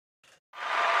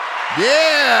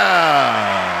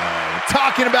Yeah!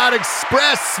 Talking about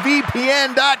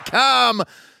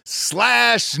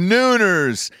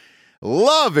expressvpn.com/nooners.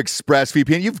 Love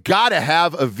ExpressVPN. You've got to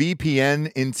have a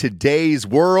VPN in today's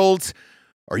world,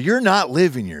 or you're not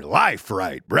living your life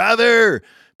right, brother.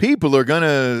 People are going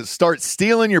to start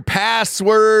stealing your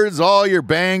passwords, all your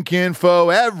bank info,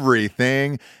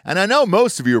 everything. And I know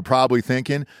most of you are probably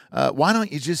thinking, why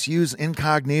don't you just use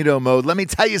incognito mode? Let me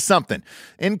tell you something.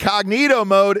 Incognito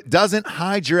mode doesn't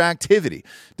hide your activity.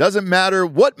 Doesn't matter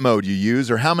what mode you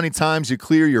use or how many times you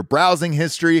clear your browsing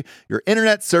history, your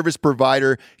internet service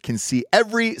provider can see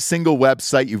every single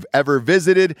website you've ever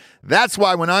visited. That's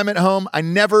why when I'm at home, I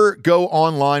never go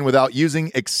online without using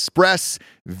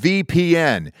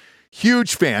ExpressVPN.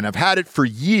 Huge fan. I've had it for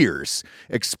years.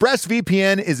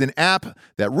 ExpressVPN is an app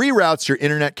that reroutes your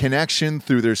internet connection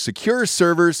through their secure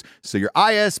servers so your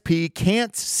ISP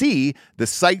can't see the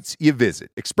sites you visit.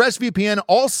 ExpressVPN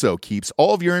also keeps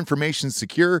all of your information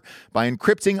secure by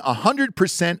encrypting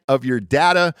 100% of your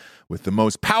data with the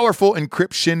most powerful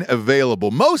encryption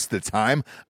available. Most of the time,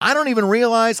 I don't even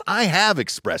realize I have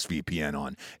ExpressVPN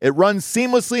on. It runs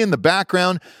seamlessly in the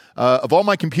background of all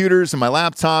my computers and my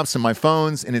laptops and my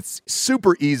phones, and it's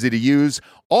super easy to use.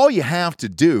 All you have to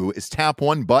do is tap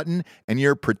one button and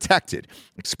you're protected.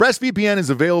 ExpressVPN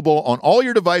is available on all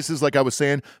your devices, like I was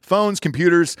saying, phones,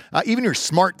 computers, even your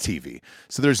smart TV.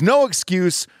 So there's no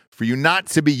excuse for you not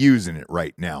to be using it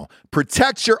right now.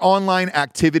 Protect your online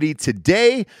activity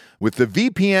today with the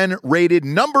VPN rated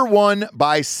 #1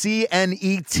 by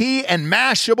CNET and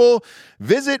Mashable.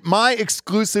 Visit my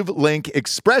exclusive link,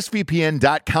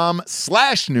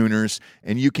 expressvpn.com/nooners,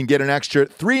 and you can get an extra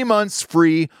 3 months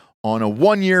free on a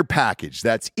 1-year package.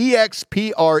 That's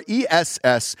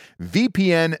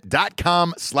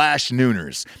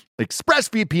expressvpn.com/nooners.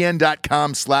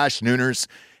 expressvpn.com/nooners.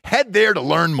 Head there to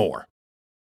learn more.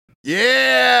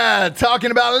 Yeah,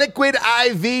 talking about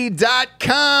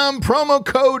liquidiv.com, promo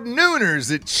code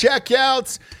Nooners at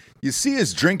checkout. You see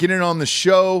us drinking it on the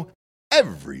show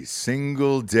every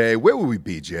single day. Where would we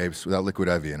be, James, without Liquid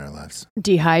IV in our lives?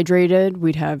 Dehydrated,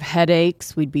 we'd have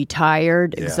headaches, we'd be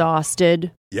tired,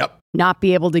 exhausted. Yep. Not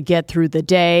be able to get through the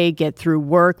day, get through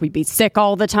work. We'd be sick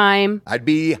all the time. I'd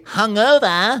be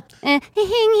hungover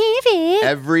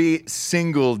every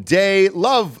single day.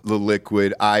 Love the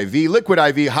Liquid IV. Liquid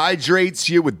IV hydrates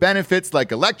you with benefits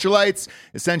like electrolytes,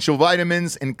 essential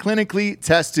vitamins, and clinically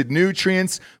tested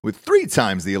nutrients with 3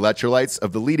 times the electrolytes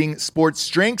of the leading sports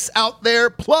drinks out there,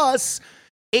 plus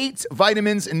 8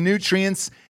 vitamins and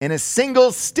nutrients in a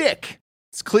single stick.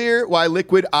 It's clear why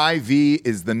Liquid IV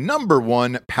is the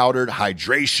 #1 powdered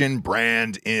hydration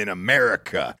brand in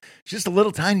America. Just a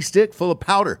little tiny stick full of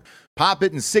powder. Pop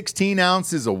it in 16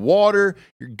 ounces of water.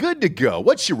 You're good to go.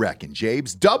 What you reckon,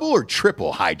 Jabes? Double or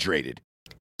triple hydrated?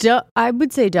 I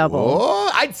would say double. Oh,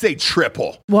 I'd say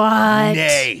triple. What?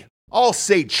 Nay, I'll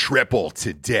say triple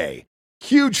today.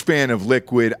 Huge fan of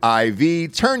Liquid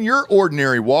IV. Turn your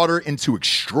ordinary water into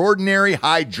extraordinary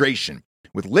hydration.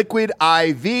 With Liquid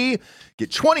IV,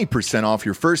 get 20% off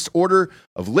your first order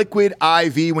of Liquid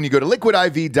IV when you go to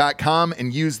liquidiv.com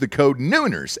and use the code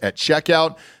Nooners at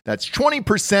checkout. That's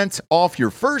 20% off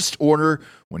your first order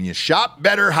when you shop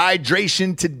better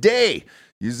hydration today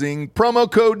using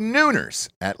promo code Nooners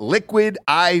at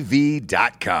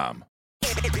liquidiv.com.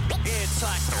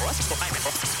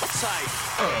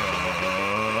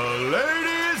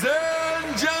 Ladies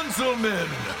and gentlemen,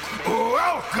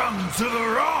 welcome to the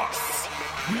Ross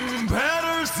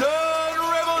Patterson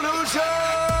Revolution!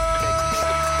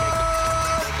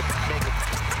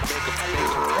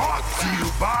 Brought to you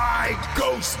by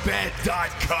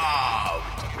GhostBed.com.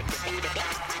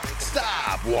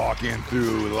 Stop walking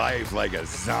through life like a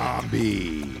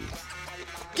zombie.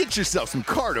 Get yourself some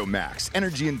CardoMax,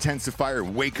 energy intensifier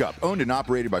Wake Up. Owned and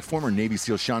operated by former Navy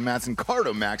SEAL Sean Matson,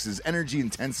 CardoMax's energy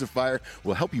intensifier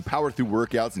will help you power through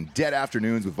workouts and dead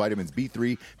afternoons with vitamins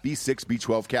B3, B6,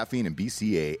 B12, caffeine, and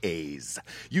BCAAs.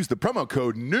 Use the promo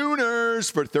code Nooners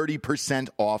for 30%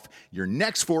 off your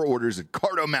next 4 orders at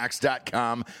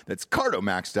CardoMax.com. That's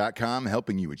CardoMax.com,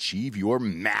 helping you achieve your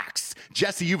max.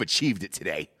 Jesse, you've achieved it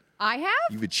today. I have?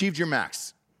 You've achieved your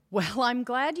max. Well, I'm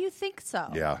glad you think so.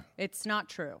 Yeah. It's not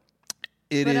true.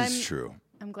 It is true.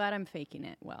 I'm glad I'm faking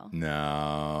it well.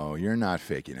 No, you're not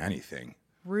faking anything.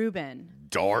 Ruben.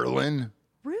 Darling.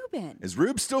 Ruben. Is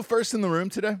Rube still first in the room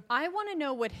today? I want to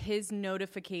know what his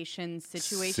notification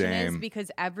situation is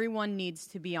because everyone needs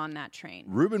to be on that train.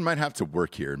 Ruben might have to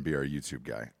work here and be our YouTube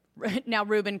guy. Now,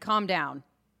 Ruben, calm down.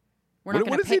 What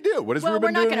does he do? What does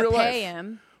Ruben do in real life? We're not going to pay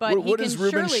him, but what does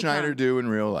Ruben Schneider do in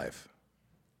real life?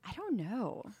 I don't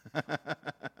know.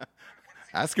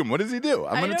 Ask him, what does he do?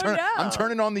 I'm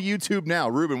turning on the YouTube now.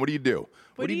 Ruben, what do you do?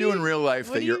 What do you do in real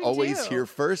life that you're always here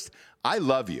first? I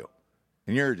love you.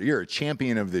 And you're a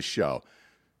champion of this show.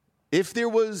 If there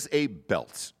was a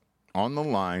belt on the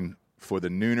line for the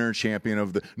Nooner champion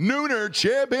of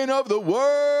the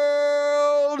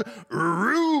world,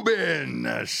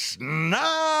 Ruben Schneider,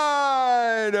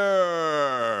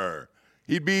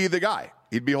 he'd be the guy.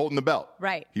 He'd be holding the belt.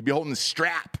 Right. He'd be holding the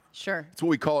strap. Sure. That's what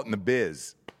we call it in the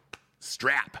biz.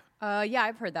 Strap. Yeah,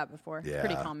 I've heard that before. Yeah.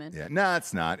 Pretty common. Yeah. No,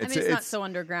 it's not. It's not so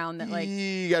underground that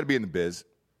you got to be in the biz.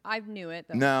 I knew it.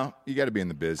 Though. No, you got to be in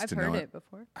the biz to know it. I've heard it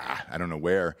before. I don't know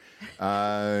where.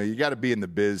 You got to be in the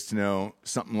biz to know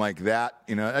something like that.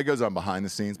 You know, that goes on behind the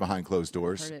scenes, behind closed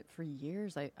doors. I've heard it for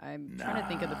years. I'm trying to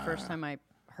think of the first time I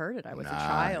heard it. I was a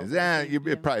child.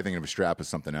 You're probably thinking of a strap as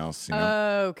something else. You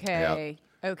know? Okay.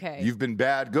 Yep. Okay. You've been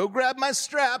bad. Go grab my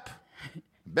strap.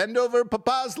 Bend over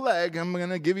Papa's leg. I'm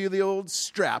going to give you the old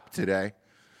strap today.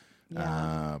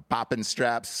 Yeah. Popping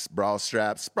straps, brawl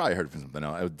straps. Probably heard from something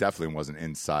else. It definitely wasn't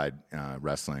inside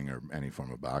wrestling or any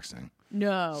form of boxing.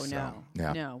 No.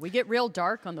 We get real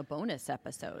dark on the bonus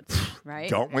episodes, right?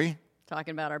 Don't we?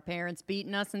 Talking about our parents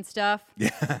beating us and stuff.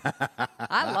 Yeah.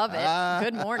 I love it.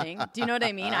 Good morning. Do you know what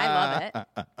I mean? I love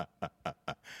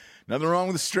it. Nothing wrong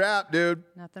with the strap, dude.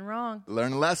 Nothing wrong.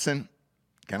 Learn a lesson.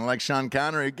 Kind of like Sean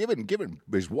Connery giving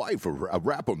his wife a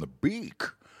rap on the beak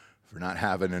for not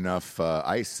having enough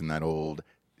ice in that old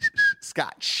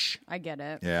scotch. I get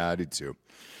it. Yeah, I do too.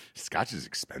 Scotch is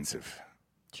expensive.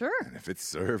 Sure. And if it's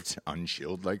served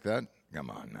unchilled like that, come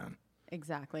on, man.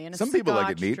 Exactly. And some people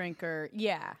like it neat. Drinker,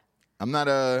 yeah. I'm not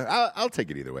I'll take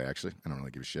it either way. Actually, I don't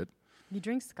really give a shit. You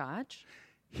drink scotch?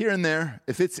 Here and there,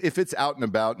 if it's out and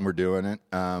about and we're doing it.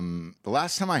 The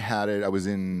last time I had it, I was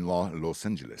in Los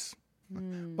Angeles.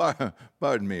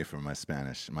 Pardon me for my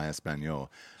Spanish, my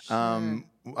Espanol. Sure.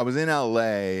 I was in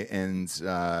LA and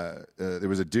there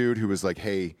was a dude who was like,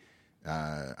 "Hey,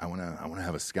 I want to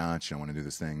have a scotch. I want to do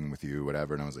this thing with you,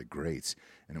 whatever." And I was like, "Great!"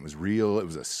 And it was real. It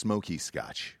was a smoky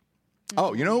scotch. Mm-hmm.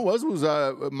 Oh, you know who it was? It was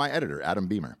my editor, Adam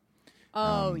Beamer.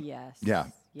 Oh yes. Yeah.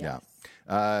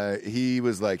 He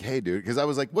was like, "Hey, dude," because I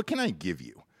was like, "What can I give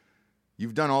you?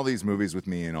 You've done all these movies with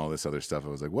me and all this other stuff." I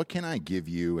was like, what can I give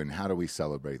you and how do we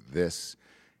celebrate this?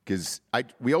 Because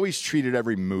we always treated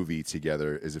every movie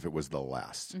together as if it was the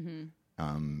last.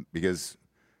 Mm-hmm. Because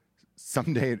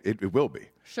someday it will be.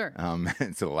 Sure.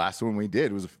 And so the last one we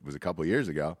did was a couple of years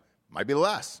ago. Might be the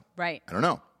last. Right. I don't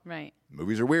know. Right.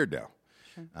 Movies are weird now.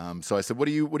 Sure. So I said, what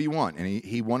do you want? And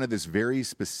he wanted this very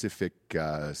specific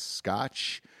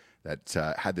scotch that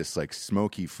had this like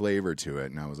smoky flavor to it.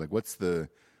 And I was like, what's the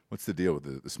deal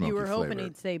with the smoky flavor? You were hoping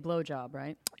he'd say blowjob,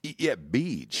 right? Yeah,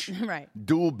 beach. Right.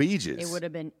 Dual beaches. It would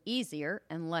have been easier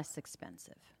and less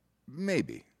expensive.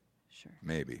 Maybe. Sure.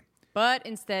 Maybe. But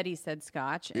instead he said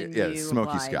scotch. And yeah,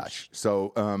 smoky scotch.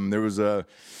 So there was a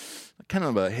kind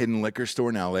of a hidden liquor store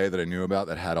in LA that I knew about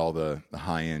that had all the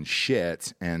high-end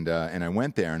shit. And I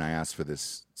went there and I asked for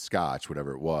this scotch,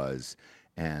 whatever it was.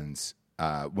 And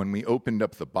when we opened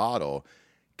up the bottle,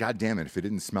 God damn it, if it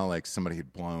didn't smell like somebody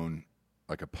had blown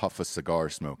like a puff of cigar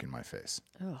smoke in my face.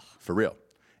 Ugh. For real.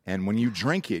 And when you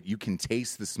drink it, you can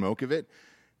taste the smoke of it.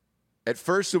 At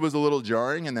first, it was a little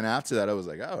jarring, and then after that, I was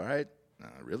like, oh, all right, I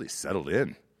really settled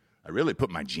in. I really put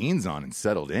my jeans on and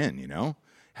settled in, you know?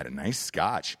 Had a nice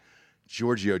scotch.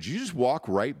 Giorgio, did you just walk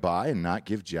right by and not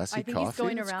give Jesse coffee? I think he's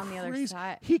going around the other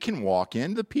side. He can walk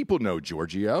in. The people know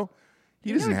Giorgio.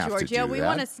 He doesn't have Giorgio. To do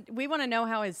that. We want to know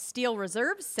how his Steel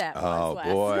Reserve set was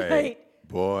last night.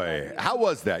 Boy, how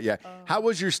was that? Yeah, how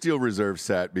was your Steel Reserve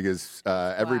set? Because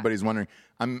everybody's wondering.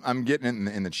 I'm getting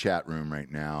it in the chat room right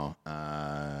now.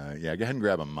 Yeah, go ahead and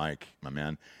grab a mic, my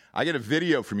man. I got a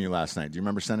video from you last night. Do you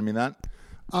remember sending me that?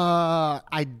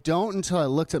 I don't until I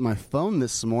looked at my phone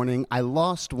this morning. I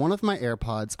lost one of my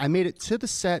AirPods. I made it to the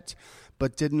set,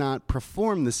 but did not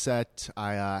perform the set.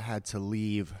 I had to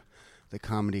leave the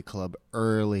comedy club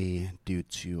early due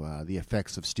to the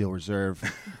effects of Steel Reserve.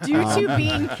 Due to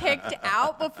being kicked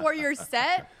out before your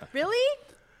set? Really?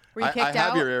 Were you kicked out? I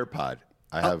have your AirPod.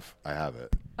 I have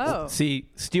it. Oh. See,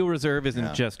 Steel Reserve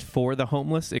isn't just for the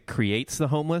homeless. It creates the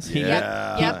homeless.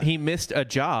 He missed a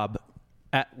job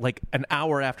at like an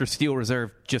hour after Steel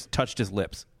Reserve just touched his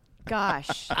lips.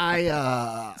 Gosh.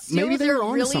 Maybe they were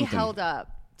on really something. held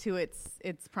up to its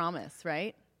promise,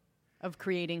 right? Of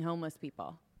creating homeless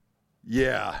people.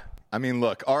 Yeah. I mean,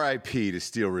 look, R.I.P. to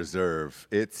Steel Reserve.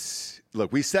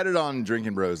 Look, we said it on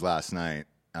Drinking Bros last night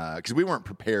because we weren't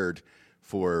prepared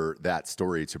for that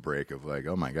story to break of like,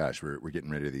 oh my gosh, we're getting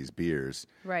rid of these beers.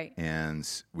 Right. And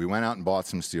we went out and bought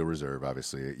some Steel Reserve,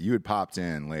 obviously. You had popped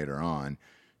in later on.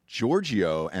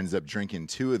 Giorgio ends up drinking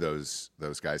 2 of those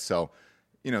guys. So,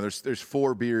 there's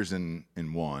 4 beers in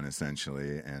one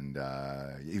essentially, and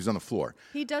he was on the floor.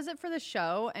 He does it for the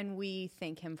show, and we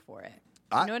thank him for it.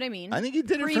 You know what I mean? I think he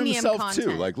did it for Premium himself content.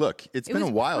 too. Like, look, it's been a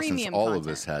was while since premium all content.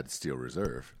 of us had Steel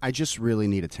Reserve. I just really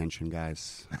need attention,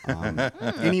 guys.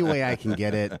 Any way I can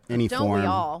get it, any Don't form. we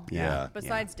all? Yeah.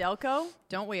 Besides Delco,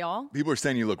 don't we all? People are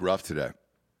saying you look rough today.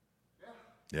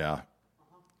 Yeah.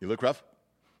 You look rough?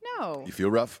 No. You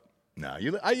feel rough? No,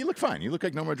 you look fine. You look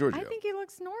like Nomar Giorgio. I think he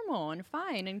looks normal and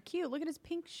fine and cute. Look at his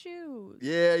pink shoes.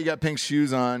 Yeah, you got pink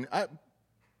shoes on. I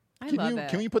love it.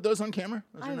 Can we put those on camera?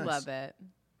 Those I are nice. love it.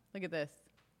 Look at this.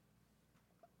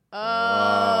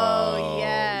 Oh,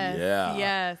 yes. yeah.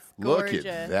 Yes. Look Gorgeous.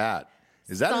 at that.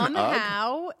 Is that an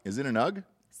Somehow, UGG? Is it an UGG?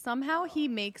 somehow he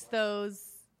makes those.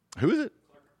 Who is it?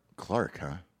 Clark,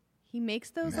 huh? He makes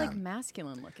those like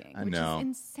masculine looking, I which know. is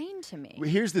insane to me. Well,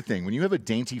 here's the thing. When you have a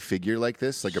dainty figure like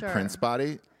this, like Sure. a Prince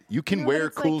body, you can No, but wear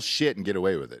it's cool like- shit and get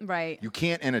away with it. Right. You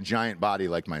can't in a giant body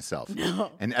like myself.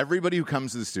 No. And everybody who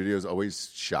comes to the studio is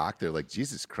always shocked. They're like,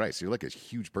 Jesus Christ, you're like a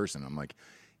huge person. I'm like,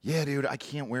 yeah, dude, I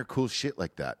can't wear cool shit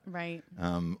like that. Right.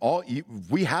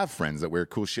 We have friends that wear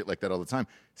cool shit like that all the time.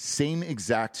 Same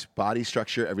exact body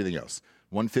structure, everything else.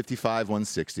 155,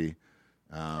 160.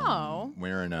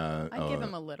 Wearing I'd give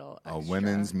him a little a extra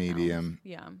women's ounce. medium.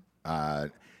 Yeah.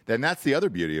 Then that's the other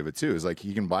beauty of it too. Is like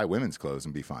you can buy women's clothes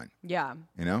and be fine. Yeah.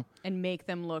 You know? And make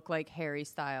them look like Harry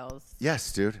Styles.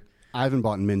 Yes, dude. I haven't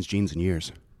bought men's jeans in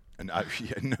years. And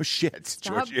no shit,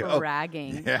 Stop Giorgio.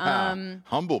 bragging. Yeah.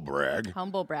 Humble brag.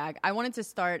 Humble brag. I wanted to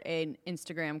start an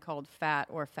Instagram called Fat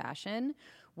or Fashion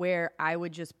where I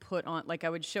would just put on, like I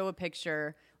would show a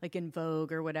picture like in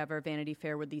Vogue or whatever, Vanity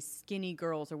Fair, where these skinny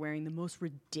girls are wearing the most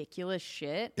ridiculous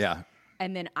shit. Yeah.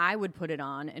 And then I would put it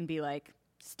on and be like,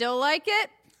 still like it?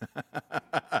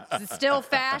 Is it still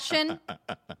fashion?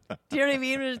 Do you know what I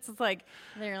mean? It's just like,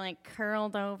 they're like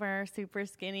curled over, super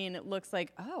skinny, and it looks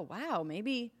like, oh, wow,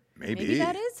 maybe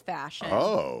that is fashion.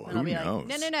 Oh, and I'll who be knows?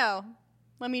 like, no.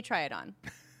 Let me try it on.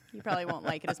 You probably won't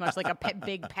like it as much, like a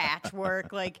big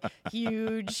patchwork, like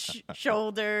huge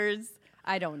shoulders.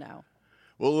 I don't know.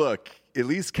 Well, look, at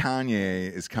least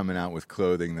Kanye is coming out with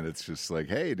clothing that it's just like,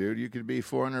 hey, dude, you could be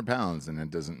 400 pounds and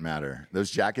it doesn't matter. Those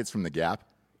jackets from The Gap,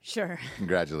 Sure.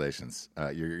 congratulations.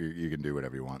 You can do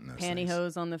whatever you want in those things.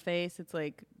 Pantyhose on the face. It's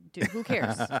like, dude, who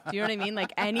cares? Do you know what I mean?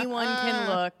 Like anyone can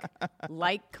look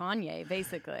like Kanye,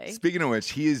 basically. Speaking of which,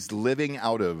 he is living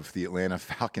out of the Atlanta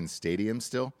Falcons Stadium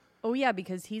still. Oh, yeah,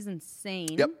 because he's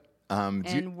insane. Yep.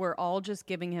 And we're all just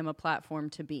giving him a platform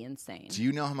to be insane. Do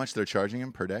you know how much they're charging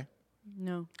him per day?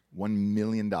 No. $1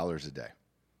 million a day.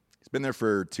 He's been there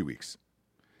for 2 weeks.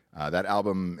 That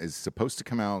album is supposed to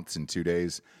come out in 2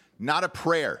 days. Not a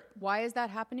prayer. Why is that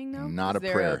happening, though? Not Is a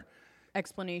there prayer.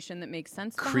 Explanation that makes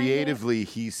sense behind Creatively,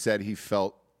 he said he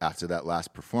felt after that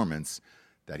last performance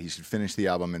that he should finish the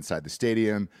album inside the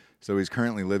stadium. So he's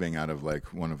currently living out of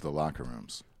like one of the locker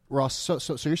rooms. Ross, so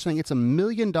you're saying it's $1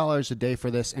 million a day for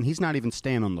this, and he's not even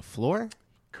staying on the floor?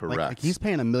 Correct. Like he's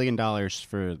paying $1 million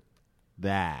for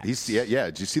that. Yeah.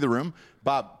 Did you see the room?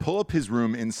 Bob, pull up his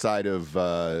room inside of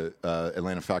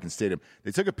Atlanta Falcons Stadium.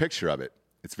 They took a picture of it.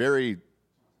 It's very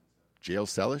jail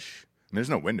cellish. I mean, there's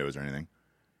no windows or anything.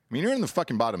 I mean, you're in the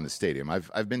fucking bottom of the stadium.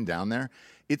 I've been down there.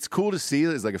 It's cool to see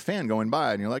as like a fan going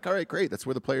by, and you're like, all right, great. That's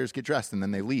where the players get dressed, and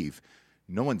then they leave.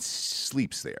 No one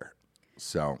sleeps there.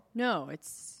 So No,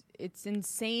 it's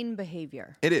insane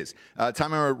behavior. it is.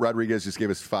 Tommy Rodriguez just gave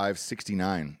us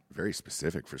 $5.69. Very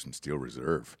specific for some Steel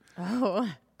Reserve. Oh.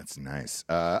 That's nice.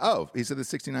 He said the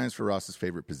 69 is for Ross's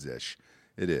favorite position.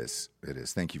 It is.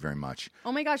 Thank you very much.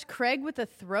 Oh my gosh, Craig with a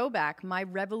throwback. My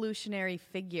revolutionary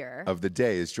figure Of the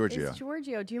day is Giorgio. is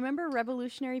Giorgio. Do you remember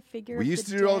revolutionary figure? We of used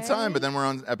the to do it all the time, day? but then we're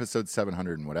on episode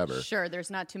 700 and whatever. Sure,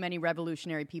 there's not too many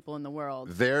revolutionary people in the world.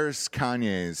 There's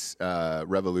Kanye's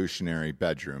revolutionary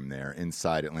bedroom there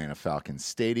inside Atlanta Falcons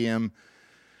Stadium.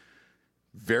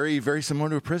 Very, very similar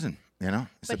to a prison, you know?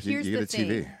 Except here's you the get a TV.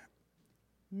 thing.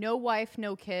 No wife,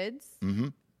 no kids. Mm-hmm.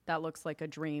 That looks like a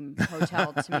dream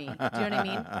hotel to me. Do you know what I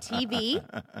mean?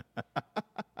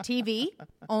 TV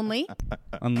only.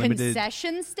 Unlimited.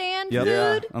 Concession stand Yep.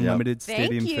 food. Unlimited Thank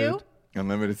stadium you. food.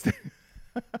 Unlimited.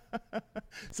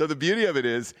 So the beauty of it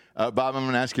is, Bob, I'm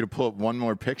going to ask you to pull up one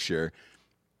more picture.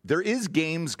 There is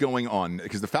games going on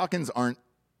because the Falcons aren't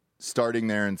starting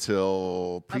there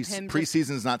until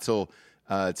preseason's not till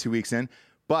 2 weeks in,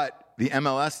 but the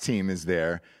MLS team is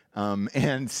there,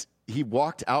 and he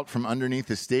walked out from underneath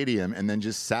the stadium and then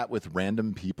just sat with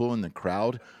random people in the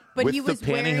crowd. But with he was the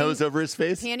pantyhose wearing over his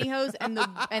face. Pantyhose and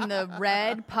the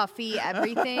red puffy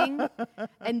everything.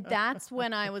 And that's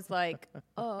when I was like,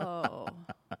 oh,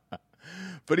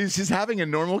 But he's just having a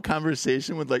normal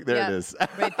conversation with there Yep, it is.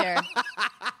 right there,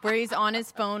 where he's on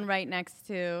his phone right next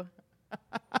to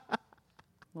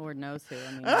Lord knows who.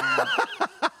 I mean,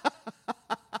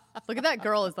 look at that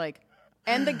girl is like,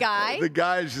 and the guy. The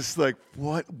guy is just like,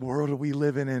 what world are we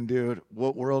living in, dude?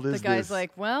 What world is The guy's this?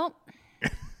 like, well,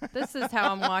 this is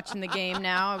how I'm watching the game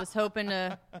now. I was hoping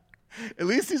to. At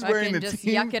least he's wearing the Fucking just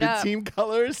yuck it the up. team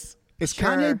colors. Is Sure.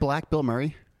 Kanye Black Bill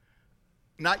Murray?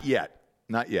 Not yet.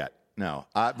 No.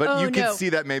 But Oh, you can no. see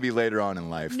that maybe later on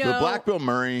in life. The No. Black Bill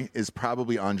Murray is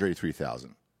probably Andre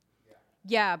 3000.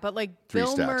 Yeah, but like Three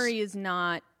Bill steps. Murray is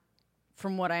not,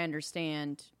 from what I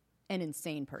understand, an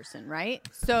insane person, right?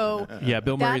 So Yeah,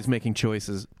 Bill Murray's That's- making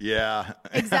choices. Yeah.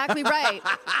 exactly right.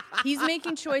 He's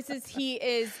making choices.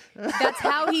 That's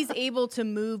how he's able to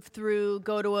move through,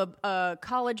 go to a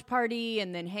college party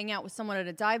and then hang out with someone at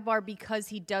a dive bar because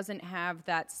he doesn't have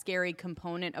that scary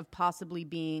component of possibly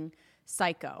being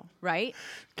psycho, right?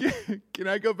 Can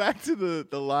I go back to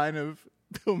the line of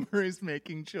Bill Murray's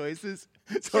making choices?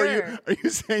 So Sure. are you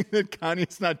saying that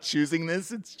Kanye's not choosing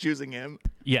this? It's choosing him?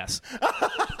 Yes.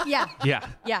 Yeah. Yeah.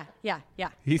 Yeah.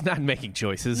 He's not making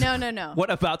choices. No. What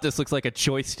about this looks like a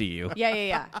choice to you?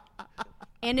 Yeah.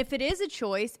 And if it is a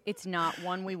choice, it's not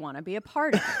one we want to be a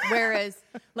part of. Whereas,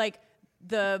 like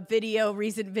the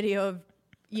recent video of,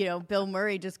 Bill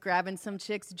Murray just grabbing some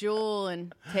chick's jewel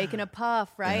and taking a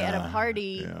puff, right, at a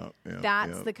party.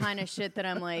 That's the kind of shit that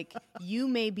I'm like, you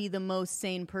may be the most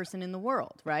sane person in the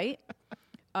world, right?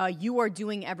 You are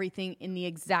doing everything in the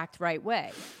exact right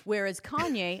way. Whereas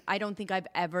Kanye, I don't think I've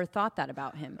ever thought that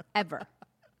about him. Ever.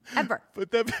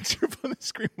 Put that picture up on the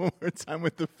screen one more time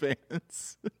with the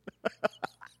fans.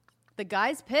 The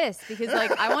guy's pissed because,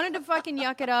 like, I wanted to fucking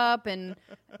yuck it up and,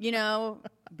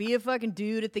 be a fucking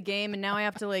dude at the game, and now I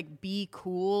have to, like, be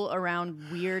cool around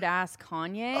weird-ass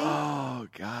Kanye. Oh,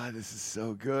 God, this is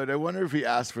so good. I wonder if he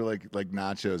asked for, like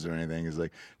nachos or anything. He's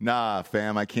like, nah,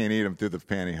 fam, I can't eat them through the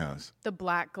pantyhose. The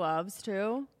black gloves,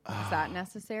 too. Is that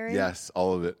necessary? Yes,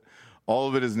 all of it. All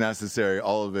of it is necessary.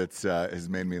 All of it has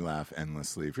made me laugh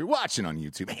endlessly. If you're watching on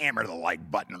YouTube, hammer the like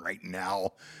button right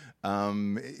now.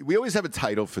 We always have a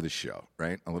title for the show,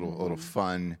 right? A little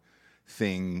fun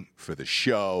thing for the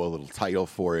show, a little title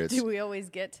for it. Do we always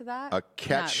get to that? A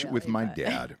catch Not with really, my but-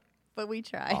 dad. But we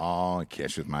try. Oh, a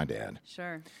catch with my dad.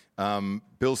 Sure.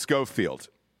 Bill Schofield.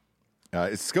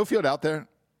 Is Schofield out there?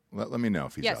 Let me know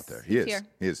if he's Yes, out there. he's He is. here.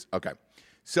 He is. Okay.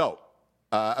 So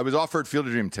I was offered Field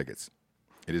of Dream tickets.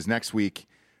 It is next week.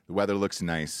 The weather looks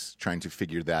nice. Trying to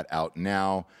figure that out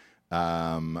now.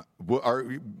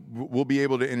 We'll be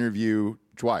able to interview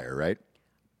Dwyer, right?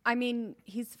 I mean,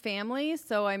 he's family,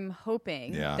 so I'm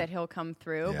hoping Yeah. that he'll come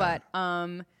through. Yeah.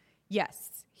 But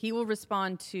yes, he will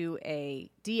respond to a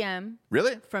DM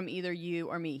Really? from either you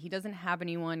or me. He doesn't have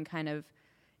anyone kind of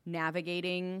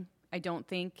navigating, I don't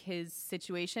think, his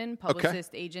situation, publicist,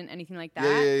 agent, anything like that.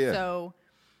 Yeah. So,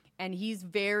 and he's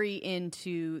very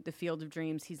into the Field of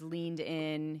Dreams. He's leaned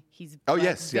in. He's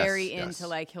very into,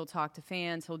 like, he'll talk to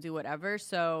fans. He'll do whatever.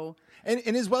 So, And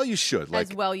as well you should.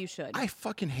 Like, as well you should. I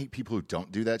fucking hate people who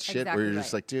don't do that shit. Exactly where you're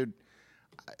just right. like, dude,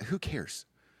 who cares?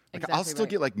 Like, Exactly I'll still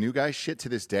right. get like new guy shit to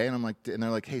this day, and I'm like, and they're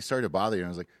like, hey, sorry to bother you. And I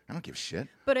was like, I don't give a shit.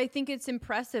 But I think it's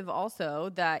impressive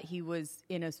also that he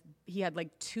had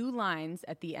like 2 lines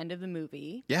at the end of the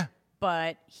movie. Yeah.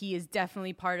 But he is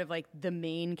definitely part of like the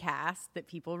main cast that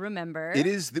people remember. It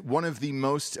is one of the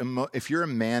most, if you're a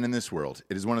man in this world,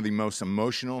 it is one of the most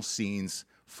emotional scenes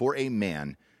for a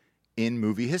man in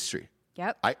movie history.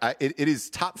 Yep. It is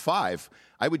top 5.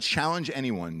 I would challenge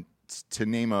anyone to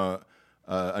name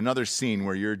another scene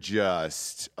where you're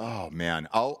just, oh man,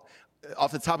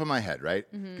 off the top of my head, right?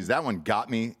 Because that one got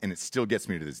me, and it still gets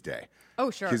me to this day. Oh,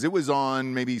 sure. Because it was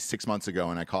on maybe 6 months ago,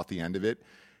 and I caught the end of it,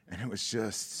 and it was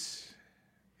just,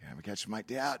 we catch my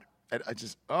dad. I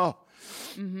just,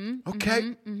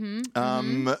 okay.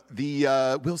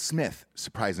 The Will Smith,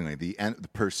 surprisingly, the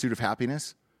Pursuit of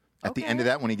Happiness. At the end of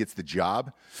that, when he gets the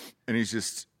job, and he's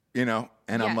just, and I'm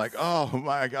Yes. like, oh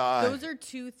my God. Those are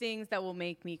 2 things that will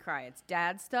make me cry. It's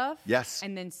dad stuff. Yes.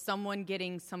 And then someone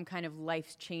getting some kind of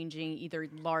life-changing, either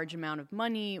large amount of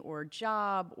money or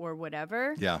job or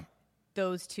whatever. Yeah.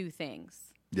 Those 2 things.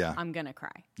 Yeah. I'm going to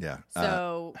cry. Yeah.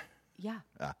 So, yeah.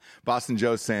 Boston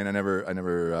Joe's saying, I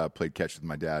never played catch with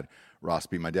my dad. Ross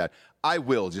beat my dad. I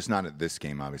will, just not at this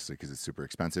game, obviously, because it's super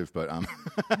expensive. But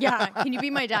Yeah. Can you be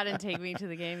my dad and take me to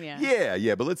the game? Yeah.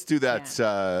 yeah. But let's do that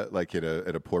like at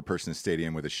a poor person's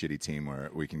stadium with a shitty team where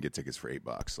we can get tickets for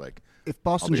 $8. Like, If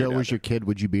Boston I'll be Joe your was dad. your kid,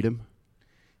 would you beat him?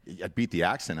 I'd beat the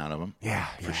accent out of him. Yeah,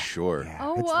 for sure. yeah.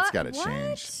 Oh, It's what? got to What?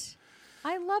 change.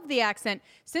 I love the accent.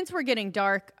 Since we're getting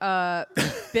dark,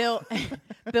 Bill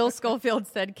Schofield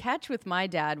said, "Catch with my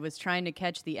dad was trying to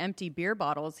catch the empty beer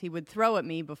bottles he would throw at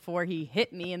me before he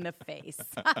hit me in the face."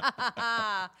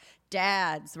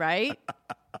 Dads, right?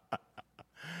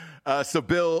 So,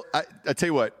 Bill, I tell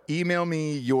you what, email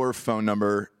me your phone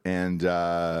number, and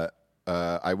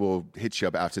I will hit you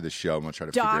up after the show, and we'll try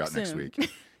to figure out next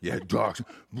week. Yeah, dox.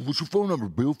 What's your phone number,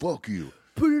 Bill? Fuck you.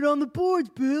 Put it on the boards,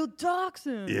 Bill. Dox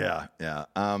him. Yeah.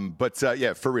 But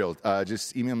yeah, for real,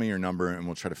 just email me your number, and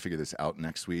we'll try to figure this out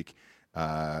next week.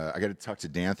 I got to talk to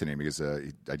D'Anthony because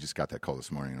I just got that call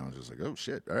this morning, and I was just like, oh,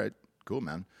 shit. All right, cool,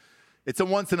 man. It's a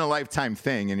once-in-a-lifetime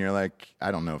thing, and you're like,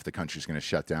 I don't know if the country's going to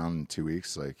shut down in 2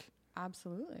 weeks. Like,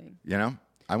 absolutely. You know?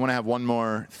 I want to have one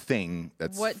more thing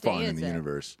that's fun in the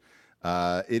universe.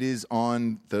 It is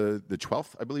on the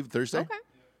 12th, I believe, Thursday. Okay.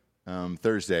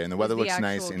 Thursday, and the weather looks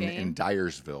nice in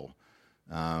Dyersville.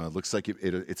 It looks like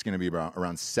it's going to be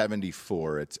around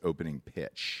 74 its opening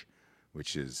pitch,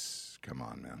 which is, come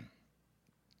on,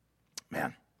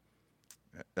 man.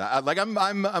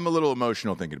 I'm a little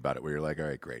emotional thinking about it. Where you're like, all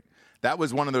right, great. That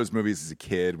was one of those movies as a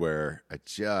kid where I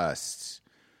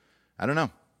don't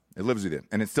know. It lives with you,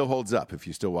 and it still holds up if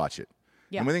you still watch it.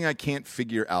 Yeah. And one thing I can't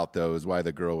figure out though is why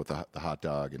the girl with the hot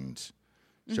dog and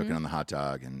choking on the hot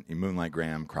dog and Moonlight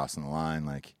Graham crossing the line,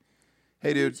 like,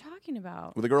 hey, dude, what are you talking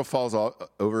about? Well, the girl falls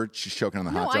over, she's choking on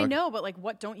the hot dog. No, I know, but like,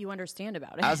 what don't you understand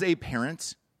about it? As a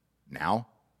parent, now,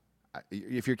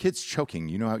 if your kid's choking,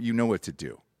 you know what to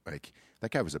do. Like,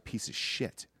 that guy was a piece of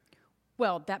shit.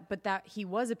 Well, he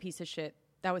was a piece of shit.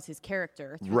 That was his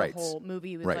character through the whole movie.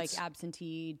 He was like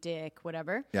absentee, dick,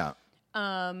 whatever. Yeah.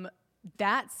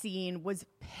 That scene was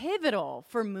pivotal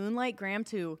for Moonlight Graham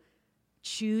to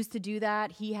choose to do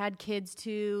that. He had kids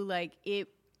too. Like, it.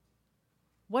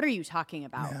 What are you talking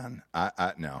about? Man,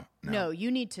 no. No,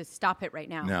 you need to stop it right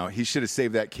now. No, he should have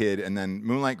saved that kid, and then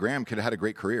Moonlight Graham could have had a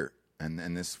great career.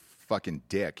 And this fucking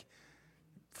dick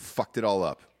fucked it all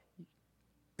up.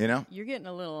 You know? You're getting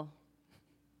a little.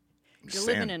 You're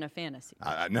living in a fantasy.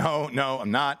 No,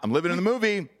 I'm not. I'm living in the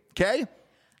movie. Okay?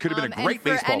 Could have been a great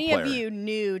baseball player. For any of you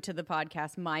new to the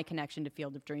podcast, my connection to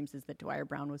Field of Dreams is that Dwyer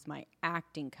Brown was my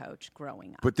acting coach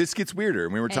growing up. But this gets weirder,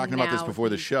 and we were talking about this before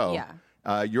the show.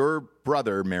 Yeah. Your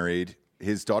brother married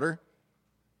his daughter?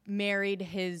 Married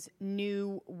his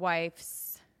new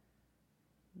wife's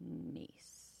niece.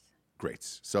 Great.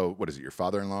 So what is it, your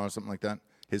father-in-law or something like that?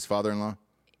 His father-in-law?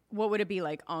 What would it be,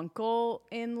 like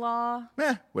uncle-in-law?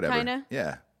 Whatever. Kinda?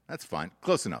 Yeah, that's fine.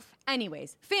 Close enough.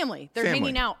 Anyways, family. They're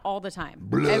hanging out all the time.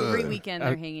 Every weekend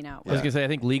they're hanging out. I was going to say, I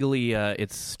think legally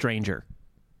it's stranger.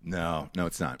 No,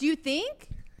 it's not. Do you think?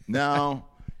 No.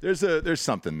 There's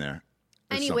something there.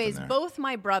 Anyways, both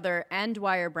my brother and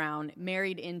Dwyer Brown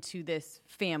married into this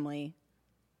family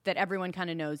that everyone kind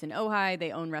of knows in Ojai.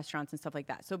 They own restaurants and stuff like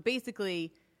that. So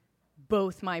basically,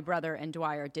 both my brother and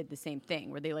Dwyer did the same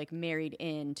thing, where they like married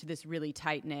into this really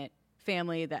tight-knit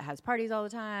family that has parties all the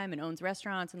time and owns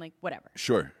restaurants and like whatever.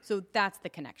 Sure. So that's the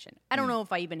connection. I don't know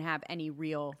if I even have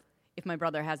if my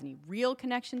brother has any real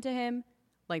connection to him.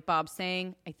 Like Bob's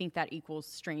saying, I think that equals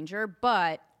stranger,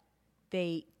 but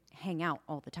they hang out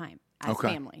all the time as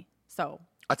family. So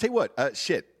I'll tell you what, is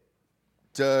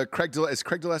Craig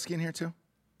Dulesky in here too?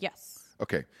 Yes.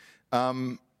 Okay.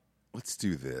 Let's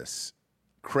do this.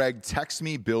 Craig, text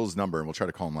me Bill's number, and we'll try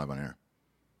to call him live on air.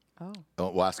 Oh.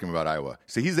 We'll ask him about Iowa.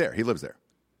 So he's there. He lives there.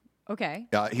 Okay.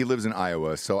 He lives in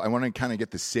Iowa. So I want to kind of get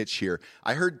the sitch here.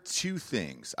 I heard two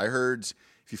things. I heard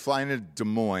if you fly into Des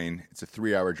Moines, it's a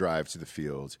 3-hour drive to the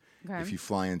field. Okay. If you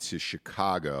fly into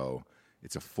Chicago,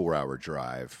 it's a 4-hour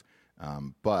drive.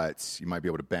 But you might be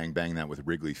able to bang that with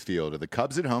Wrigley Field. Are the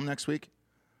Cubs at home next week?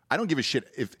 I don't give a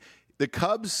shit. If the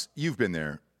Cubs, you've been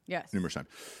there numerous times.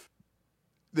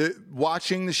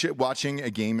 Watching a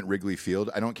game at Wrigley Field,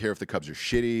 I don't care if the Cubs are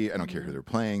shitty. I don't care who they're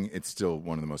playing. It's still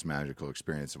one of the most magical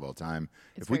experiences of all time.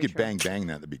 If we could bang that,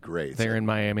 that'd be great. They're in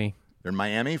Miami. They're in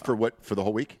Miami for what? For the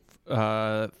whole week?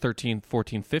 13,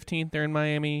 14, 15, they're in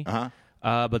Miami.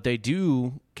 But they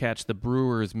do catch the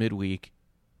Brewers midweek.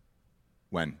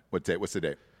 When? What day? What's the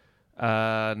date?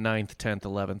 9th, 10th,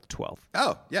 11th, 12th.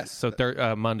 Oh, yes. So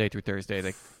Monday through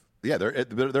Thursday. They're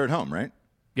at home, right?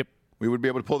 Yep. We would be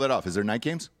able to pull that off. Is there night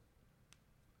games?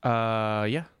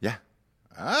 Yeah. Yeah.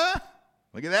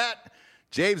 Look at that.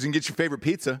 James, you can get your favorite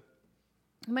pizza.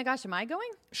 Oh my gosh, am I going?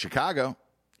 Chicago.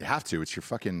 You have to. It's your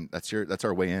fucking, that's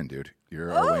our way in, dude.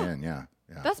 You're our way in. Yeah.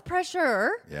 That's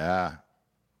pressure. Yeah.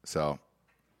 So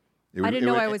I didn't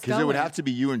know I was because it would going. have to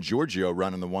be you and Giorgio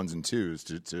running the ones and twos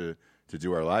to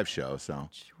do our live show. So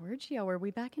Giorgio, were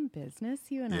we back in business,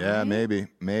 you and I? yeah,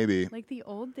 maybe. Like the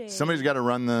old days. Somebody's got to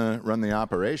run the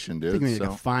operation, dude. I think we need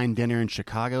so. a fine dinner in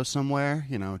Chicago somewhere,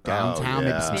 downtown, yeah.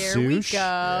 maybe some There we sushi. go.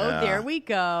 Yeah. There we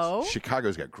go.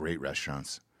 Chicago's got great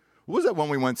restaurants. What was that one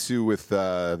we went to with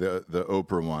the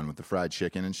Oprah one with the fried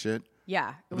chicken and shit?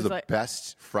 Yeah. It was the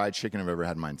best fried chicken I've ever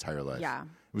had in my entire life. Yeah. It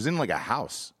was in like a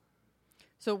house.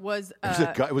 So it was.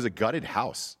 It was a gutted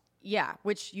house. Yeah,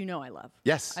 which I love.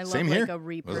 Yes, I love same like here. a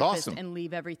It was repurpose awesome. and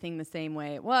leave everything the same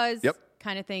way it was. Yep.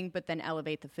 Kind of thing, but then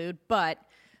elevate the food. But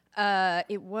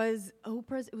it was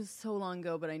Oprah's. It was so long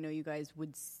ago, but I know you guys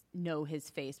would know his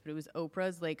face. But it was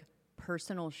Oprah's like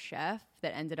personal chef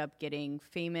that ended up getting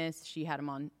famous. She had him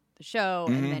on the show,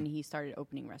 Mm-hmm. and then he started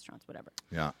opening restaurants, whatever.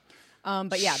 Yeah.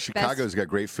 But yeah, Chicago's got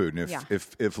great food, and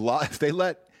if they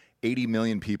let 80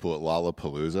 million people at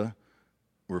Lollapalooza,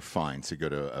 we're fine to go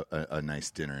to a nice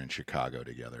dinner in Chicago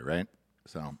together, right?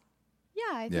 So Yeah,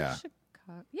 I think Yeah.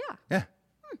 Chicago. Yeah. yeah,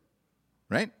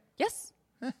 right? Yes.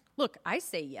 Look, I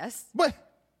say yes. What?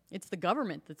 It's the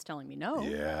government that's telling me no.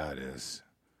 Yeah, it is.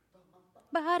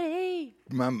 Buddy.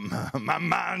 My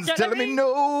mind's Don't telling me me?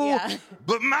 no, Yeah.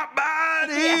 but my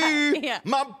body, Yeah.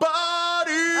 my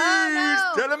body's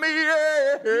Oh, no. telling me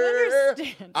yeah.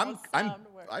 You understand how sound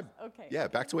works. Okay. Yeah,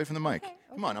 backed away from the mic. Okay,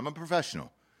 Come on, I'm a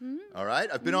professional. All right,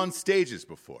 I've been on stages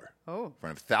before. Oh. In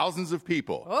front of thousands of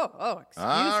people. Excuse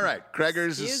All me. right,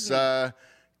 Kreger's Excuse is, me.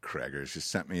 Kreger's just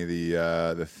sent me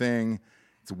the thing.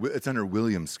 It's under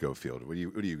William Schofield. What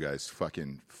are you guys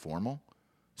fucking formal?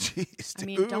 Jeez, I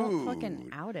mean, don't dude. fucking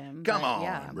out him. Come but on,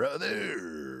 yeah.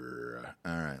 brother.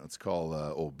 All right, let's call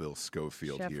old Bill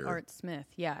Schofield Chef here. Art Smith.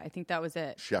 Yeah, I think that was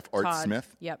it. Chef Art Todd.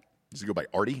 Smith? Yep. Does he go by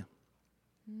Artie?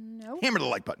 Nope. Hammer the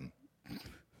like button.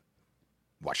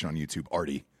 Watching on YouTube,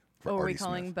 Artie. For Oh, are we Artie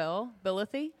calling Smith. Bill?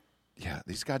 Billethy? Yeah,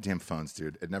 these goddamn phones,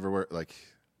 dude. It never worked. Like,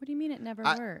 What do you mean it never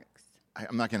works?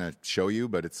 I'm not going to show you,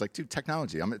 but it's like, dude,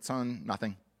 technology. It's on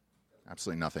nothing.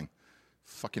 Absolutely nothing.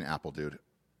 Fucking Apple, dude.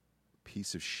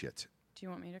 Piece of shit. Do you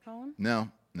want me to call him?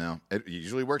 No. It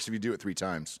usually works if you do it 3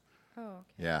 times. Oh, okay.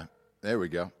 Yeah. There we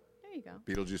go. There you go.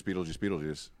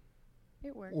 Beetlejuice.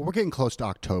 It worked. Well, we're getting close to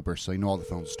October, so all the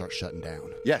phones will start shutting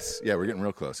down. Yes. Yeah, we're getting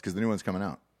real close because the new one's coming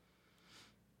out.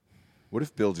 What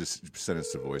if Bill just sent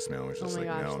us a voicemail and was Oh just my like,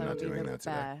 gosh, no, I'm that not would be doing the that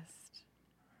today? best.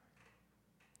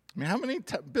 I mean, how many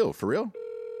Bill, for real?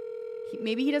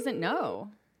 Maybe he doesn't know.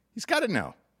 He's got to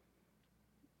know.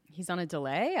 He's on a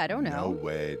delay? I don't know. No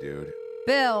way, dude.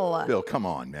 Bill. Bill, come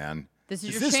on, man. This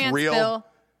is your this chance, real? Bill.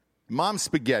 Mom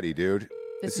spaghetti, dude.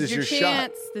 This is your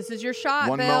chance. shot. This is your shot,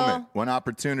 One Bill. moment, one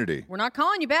opportunity. We're not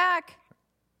calling you back.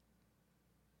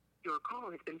 Your call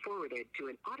has been forwarded to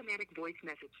an automatic voice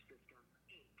message system.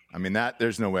 I mean,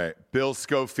 there's no way. Bill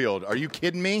Schofield, are you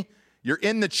kidding me? You're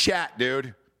in the chat,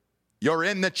 dude. You're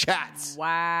in the chats.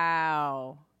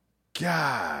 Wow.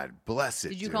 God bless it.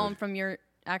 Did you dude. call him from your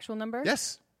actual number?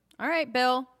 Yes. All right,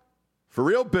 Bill. For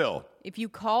real, Bill. If you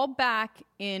call back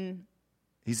in,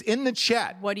 He's in the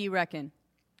chat. what do you reckon?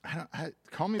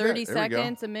 Call me 30 back. There we go.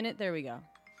 seconds, a minute? There we go.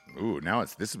 Ooh, now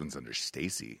this one's under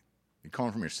Stacy. You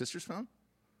calling from your sister's phone?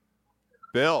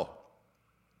 Bill.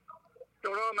 What's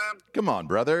going on, man? Come on,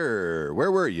 brother.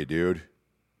 Where were you, dude?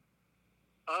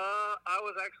 I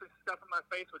was actually stuffing my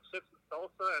face with chips and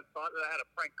salsa and thought that I had a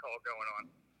prank call going on.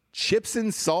 Chips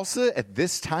and salsa at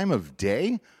this time of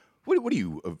day? What are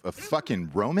you, a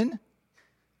fucking Roman?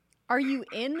 Are you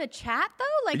in the chat, though?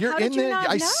 Like, You're how did in you the. not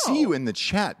I know? see you in the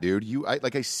chat, dude.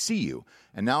 I see you,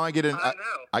 and now I get I know.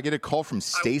 I get a call from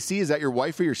Stacy. Is that your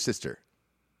wife or your sister?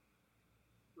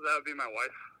 That would be my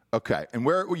wife. Okay, and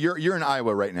where you're in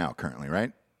Iowa right now, currently,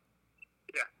 right?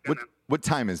 Yeah. What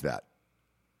time is that?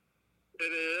 It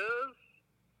is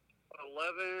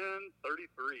 11:33.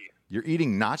 You're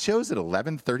eating nachos at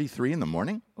 11:33 in the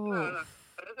morning? Ooh. No, I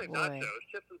didn't say boy. nachos,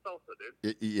 chips and salsa,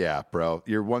 dude. Yeah, bro.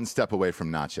 You're one step away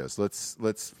from nachos.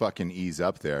 Let's fucking ease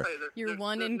up there. Hey, You're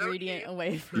one ingredient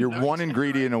away from You're one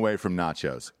ingredient away from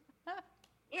nachos.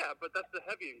 Yeah, but that's the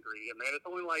heavy ingredient, man. It's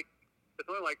only like I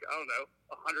don't know,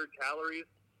 100 calories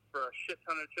for a shit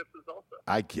ton of chips and salsa.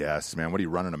 I guess, man. What are you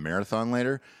running a marathon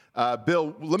later?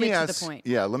 Bill, let me Get to the ask. point.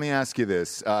 Yeah, let me ask you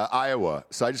this. Iowa.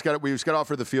 So we just got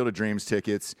offered the Field of Dreams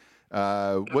tickets.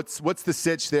 What's the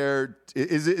sitch there?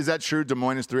 Is that true? Des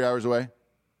Moines is 3 hours away.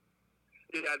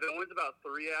 Yeah, Des Moines about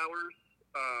 3 hours.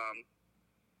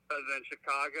 And then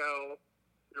Chicago,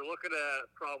 you're looking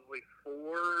at probably 4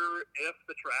 if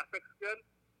the traffic's good.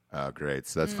 Oh, great.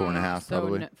 So that's 4.5 So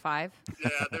probably. 5? Yeah,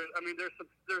 there's some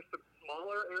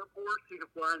smaller airports you can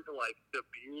fly into like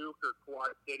Dubuque or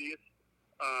Quad Cities.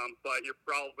 but you're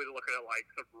probably looking at like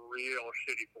some real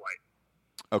shitty flights.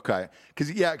 Okay,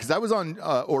 because I was on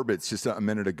Orbitz just a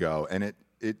minute ago, and it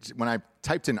when I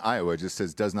typed in Iowa, it just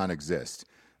says does not exist.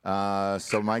 So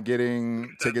am I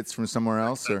getting tickets from somewhere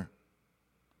else, or?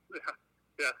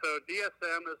 Yeah. So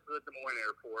DSM is the Des Moines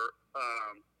airport.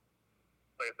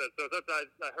 Like I said,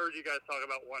 so I heard you guys talk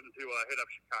about wanting to hit up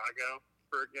Chicago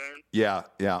for a game.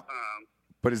 Yeah.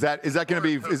 But is that going to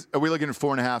be? Are we looking at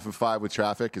 4.5 and 5 with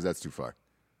traffic? Because that's too far.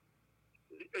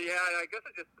 Yeah, I guess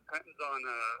it just depends on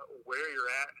where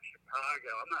you're at in Chicago.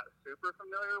 I'm not super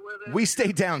familiar with it. We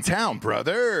stay downtown,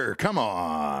 brother. Come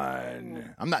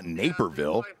on. I'm not in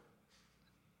Naperville.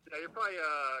 You're probably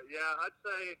I'd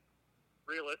say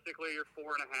realistically you're 4.5.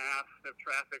 If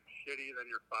traffic's shitty, then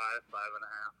you're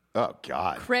 5.5. Oh,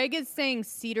 God. Craig is saying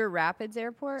Cedar Rapids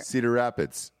Airport. Cedar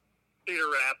Rapids,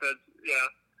 yeah.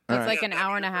 That's like an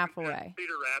hour and a half away.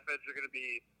 Cedar Rapids are going to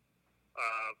be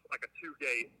like a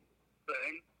 2-gate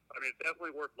thing. I mean, it's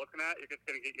definitely worth looking at. It's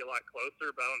going to get you a lot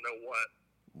closer, but I don't know what.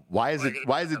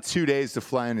 Why is it 2 days to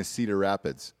fly into Cedar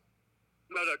Rapids?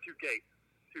 No, 2 gates.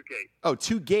 2 gates. Oh,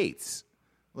 2 gates.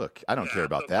 Look, I don't care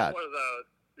about that. One of those.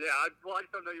 Yeah, I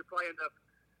just don't know. You probably end up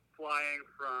flying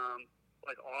from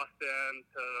like Austin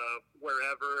to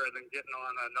wherever, and then getting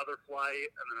on another flight,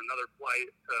 and then another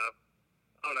flight to.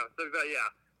 I don't know. So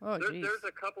Oh, there's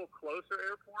a couple closer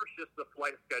airports. Just the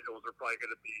flight schedules are probably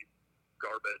going to be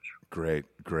garbage.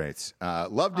 Great.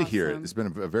 Love to hear it. It's been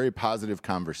a very positive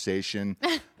conversation.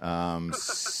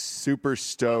 Super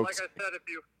stoked. Like I said, if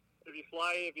you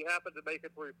happen to make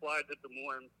it where you fly to Des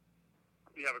Moines,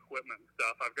 you have equipment and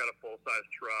stuff. I've got a full-size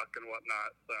truck and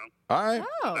whatnot. So all right,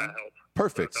 that helps.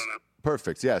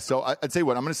 Perfect. Yeah. So I'd say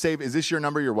what I'm going to save. Is this your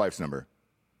number, or your wife's number?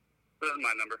 This is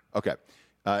my number. Okay.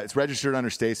 It's registered under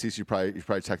Stacy, so you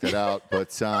probably check that out.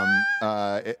 But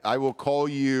I will call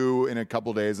you in a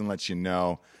couple days and let you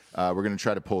know. We're going to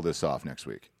try to pull this off next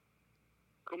week.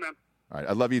 Cool, man. All right.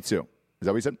 I love you too. Is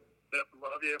that what you said? Yep,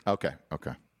 love you.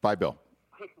 Okay. Bye, Bill.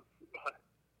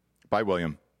 Bye,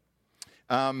 William.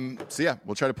 So yeah,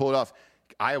 we'll try to pull it off.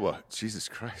 Iowa, Jesus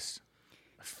Christ,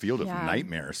 a field of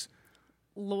nightmares.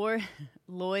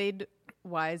 Lloyd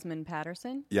Wiseman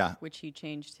Patterson. Yeah. Which he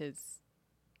changed his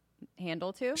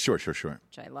handle to. Sure.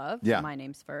 Which I love. Yeah. My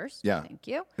name's first. Yeah. Thank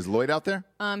you. Is Lloyd out there?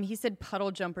 He said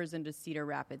puddle jumpers into Cedar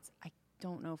Rapids. I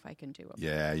don't know if I can do it.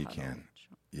 Yeah, you can.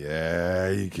 Yeah,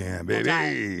 you can,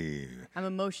 baby. I'm a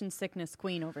motion sickness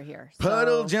queen over here.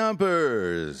 Puddle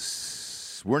jumpers.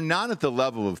 We're not at the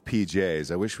level of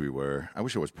PJs. I wish we were. I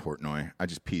wish it was Portnoy. I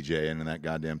just PJ into that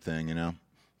goddamn thing, you know?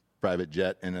 Private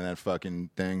jet into that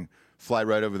fucking thing. Fly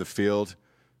right over the field.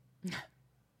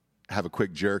 Have a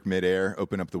quick jerk midair.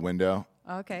 Open up the window.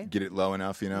 Okay. Get it low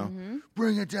enough, you know? Mm-hmm.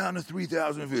 Bring it down to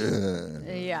 3,000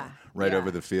 feet. Yeah. Right over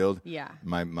the field. Yeah.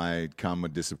 My cum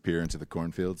would disappear into the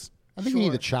cornfields. I think you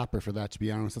need a chopper for that, to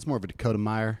be honest. That's more of a Dakota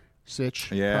Meyer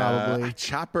sitch. Yeah. Probably. A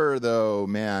chopper, though,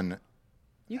 man.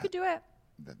 You could do it.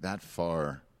 That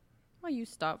far. Well, you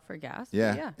stop for gas.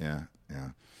 Yeah.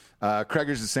 Craigers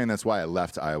is saying that's why I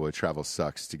left Iowa. Travel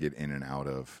sucks to get in and out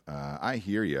of. I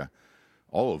hear you.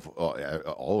 All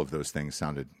of those things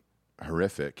sounded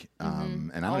horrific,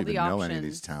 and I don't even know any of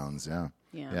these towns.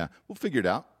 Yeah. We'll figure it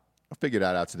out. I'll figure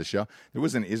that out to the show. It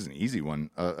isn't an easy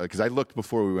one because I looked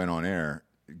before we went on air.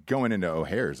 Going into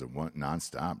O'Hare is a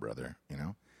nonstop, brother. You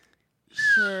know.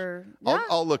 Sure. Yeah.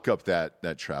 I'll look up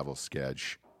that travel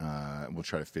sketch. We'll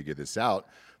try to figure this out.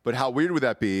 But how weird would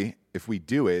that be if we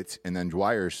do it and then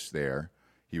Dwyer's there?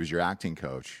 He was your acting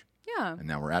coach. Yeah. And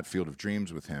now we're at Field of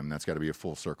Dreams with him. That's got to be a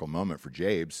full circle moment for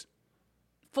Jabes.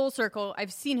 Full circle.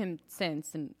 I've seen him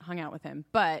since and hung out with him.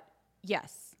 But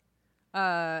yes,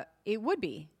 it would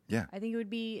be. Yeah. I think it would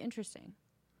be interesting.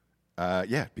 Yeah,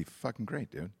 it'd be fucking great,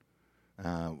 dude.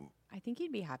 I think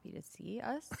he'd be happy to see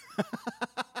us.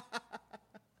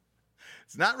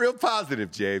 It's not real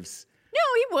positive, Jabes. No,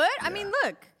 he would. Yeah. I mean,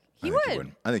 look, he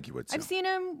would. I think he would, too. I've seen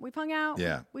him. We've hung out.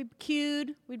 Yeah. We've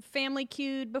queued. We'd family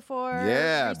queued before.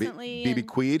 Yeah. Recently. BB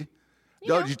Queed.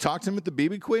 Did you talk to him at the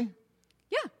BB Quee?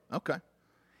 Yeah. Okay.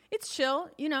 It's chill,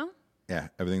 you know. Yeah.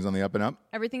 Everything's on the up and up?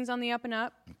 Everything's on the up and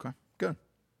up. Okay. Good.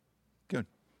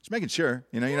 Just making sure.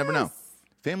 You know, you never know.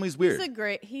 Family's weird.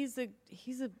 He's a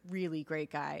really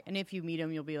great guy. And if you meet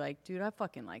him, you'll be like, dude, I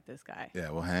fucking like this guy.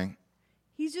 Yeah, we'll hang.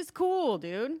 He's just cool,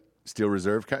 dude. Steel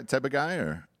Reserve type of guy,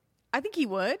 or? I think he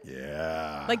would.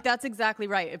 Yeah. Like, that's exactly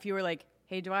right. If you were like,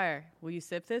 hey, Dwyer, will you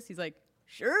sip this? He's like,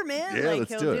 sure, man. Yeah, like,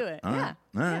 let's he'll do it. All right.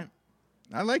 Yeah. All right.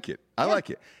 I like it. I like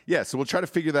it. Yeah, so we'll try to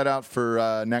figure that out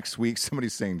for next week.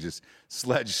 Somebody's saying just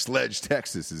Sledge,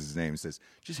 Texas is his name. Says,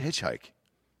 just hitchhike.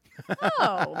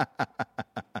 Oh.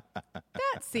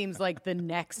 That seems like the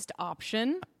next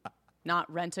option.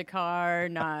 Not rent a car,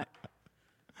 not...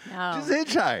 No. Just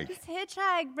hitchhike. Just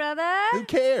hitchhike, brother. Who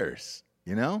cares?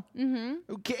 You know? Mm-hmm.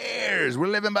 Who cares? We're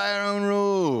living by our own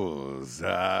rules.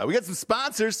 We got some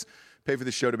sponsors. Pay for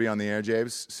the show to be on the air,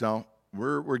 James. So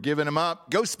we're giving them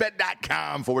up.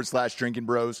 GhostBed.com/Drinking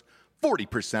Bros.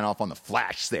 40% off on the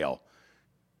flash sale.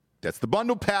 That's the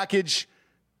bundle package.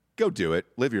 Go do it.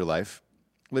 Live your life.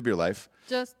 Live your life.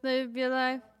 Just live your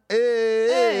life.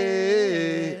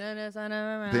 Hey.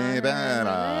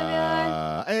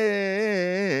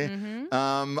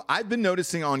 I've been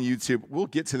noticing on YouTube, we'll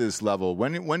get to this level.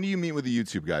 When do you meet with the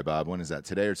YouTube guy, Bob? When is that?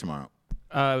 Today or tomorrow?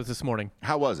 It was this morning.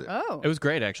 How was it? Oh. It was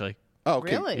great, actually. Oh,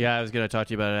 okay. Really? Yeah, I was going to talk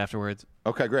to you about it afterwards.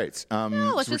 Okay, great. No,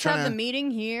 let's so we're just have trying the to-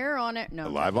 meeting here on it. No.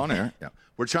 Live on air. Yeah.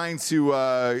 We're trying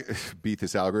to beat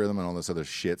this algorithm and all this other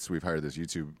shit. So we've hired this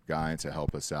YouTube guy to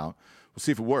help us out. We'll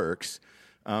see if it works.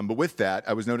 But with that,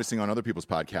 I was noticing on other people's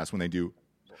podcasts when they do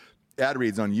ad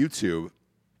reads on YouTube,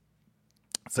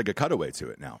 it's like a cutaway to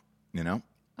it now, you know?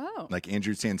 Oh. Like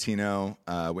Andrew Santino,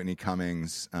 Whitney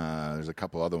Cummings. There's a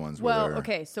couple other ones. Well, where they're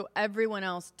okay, so everyone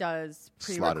else does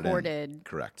slotted in. pre-recorded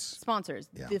Correct. sponsors.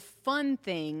 Yeah. The fun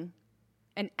thing,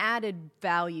 an added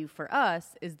value for us,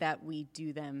 is that we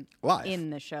do them Live. in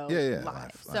the show Yeah, live.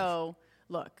 live. So,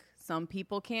 look, some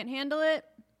people can't handle it.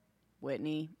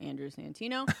 Whitney, Andrew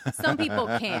Santino. Some people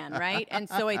can, right? And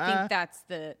so I think that's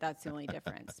the only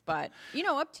difference. But,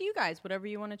 up to you guys, whatever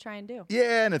you want to try and do.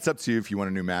 Yeah, and it's up to you if you want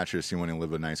a new mattress, you want to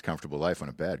live a nice, comfortable life on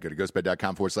a bed. Go to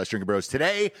ghostbed.com/Drinking Bros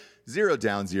today. 0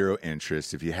 down, 0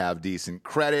 interest. If you have decent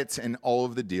credit and all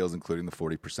of the deals, including the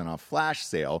 40% off flash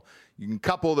sale, you can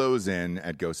couple those in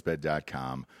at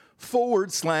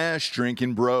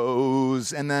ghostbed.com/Drinking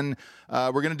Bros. And then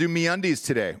we're going to do MeUndies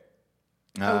today.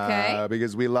 Okay.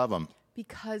 Because we love them.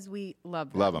 Because we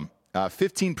love them. Love them.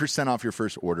 15% off your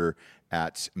first order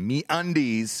at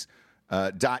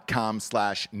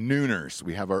MeUndies.com/Nooners.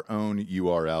 We have our own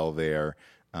URL there.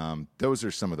 Those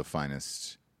are some of the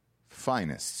finest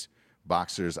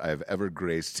boxers I have ever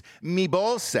graced me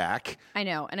ball sack. I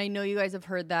know. And I know you guys have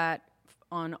heard that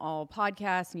on all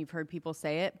podcasts and you've heard people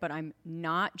say it, but I'm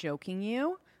not joking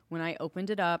you. When I opened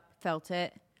it up, felt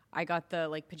it, I got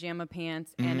the pajama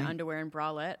pants and underwear and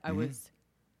bralette. I was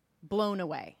blown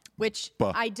away, which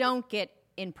I don't get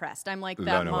impressed. I'm like that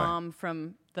Blown away. mom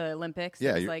from the Olympics.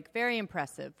 Yeah, It's you're- very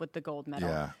impressive with the gold medal.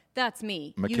 Yeah. That's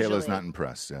me. Michaela's usually. not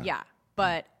impressed. Yeah,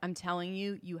 but I'm telling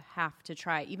you, you have to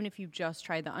try. Even if you just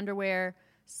try the underwear,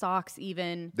 socks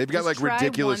even. They've got Just try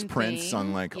ridiculous one prints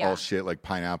thing. on Yeah. all shit, like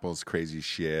pineapples, crazy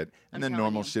shit, and then telling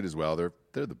normal you. shit as well. They're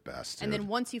the best. And dude. then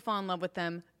once you fall in love with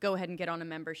them, go ahead and get on a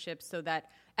membership so that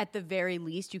at the very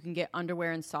least you can get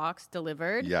underwear and socks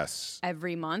delivered yes,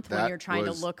 every month That when you're trying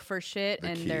to was look for shit the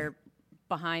and key. they're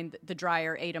behind the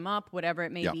dryer, ate them up, whatever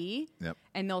it may Yep. be. Yep.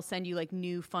 And they'll send you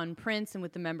new fun prints. And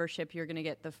with the membership, you're going to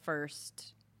get the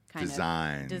first kind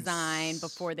Designs. of design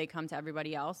before they come to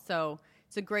everybody else. So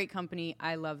it's a great company.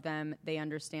 I love them. They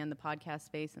understand the podcast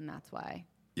space, and that's why.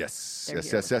 Yes. They're Yes,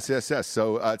 here yes, with yes, yes, yes.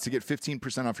 So to get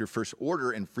 15% off your first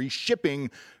order and free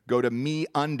shipping, go to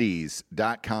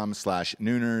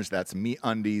MeUndies.com/Nooners. That's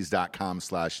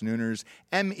MeUndies.com/Nooners.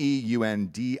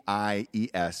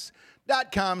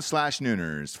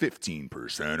 MEUNDIES.com/Nooners.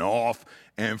 15% off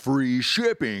and free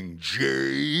shipping,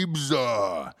 Jabes.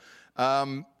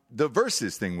 The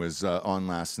Versus thing was on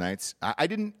last night. I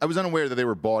was unaware that they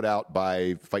were bought out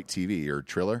by Fight TV or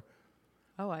Triller.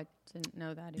 Oh, I didn't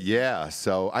know that either. Yeah,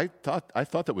 so I thought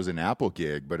that was an Apple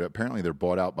gig, but apparently they're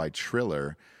bought out by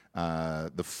Triller.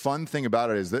 The fun thing about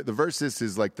it is that the Versus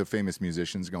is like the famous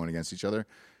musicians going against each other,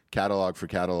 catalog for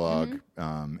catalog,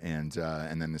 and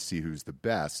then to see who's the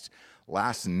best.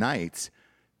 Last night,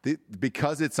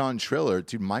 because it's on Triller,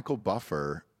 dude, Michael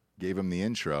Buffer gave him the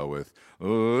intro with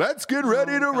 "Let's get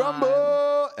ready to God.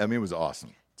 rumble." I mean, it was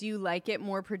awesome. Do you like it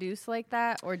more produced like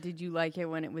that, or did you like it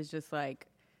when it was just like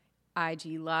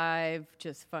IG Live,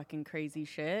 just fucking crazy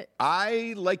shit?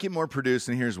 I like it more produced,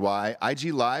 and here's why.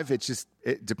 IG Live,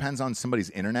 it depends on somebody's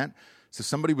internet. So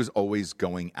somebody was always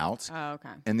going out. Oh, okay.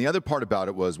 And the other part about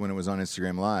it was when it was on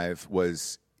Instagram Live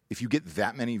was if you get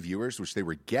that many viewers, which they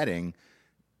were getting,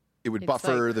 it would It's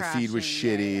buffer, like the feed was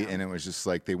crashing, shitty, yeah. and it was just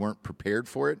like they weren't prepared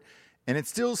for it. And it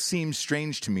still seems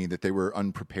strange to me that they were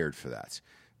unprepared for that.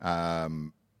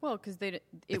 Well, because but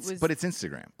it's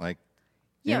Instagram. Like,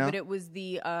 yeah, you know? but it was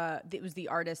the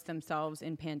artists themselves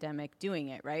in pandemic doing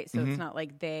it, right? So Mm-hmm. it's not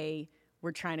like they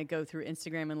were trying to go through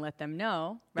Instagram and let them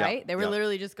know, Yeah, right? They were yeah.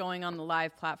 literally just going on the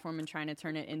live platform and trying to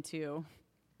turn it into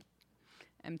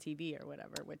MTV or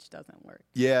whatever, which doesn't work.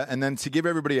 Yeah, and then to give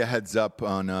everybody a heads up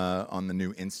on the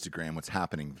new Instagram, what's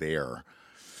happening there.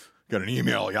 Got an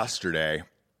email yesterday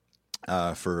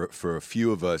for a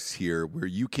few of us here where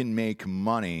you can make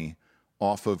money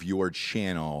off of your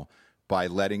channel by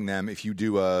letting them, if you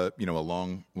do a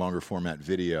longer format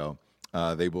video,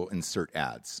 they will insert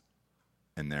ads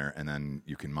in there, and then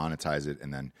you can monetize it,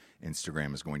 and then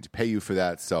Instagram is going to pay you for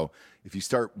that. So if you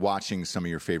start watching some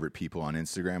of your favorite people on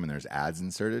Instagram and there's ads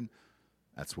inserted,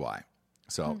 that's why.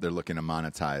 So they're looking to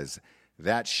monetize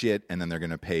that shit, and then they're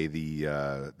going to pay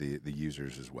the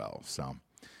users as well. So,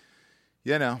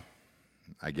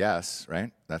 I guess,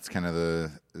 right? That's kind of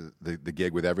the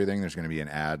gig with everything. There's going to be an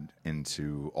ad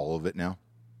into all of it now.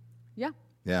 Yeah.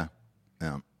 Yeah.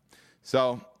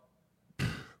 So,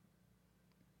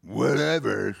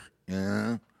 whatever.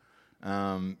 Yeah.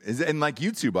 And like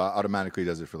YouTube automatically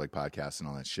does it for like podcasts and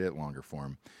all that shit, longer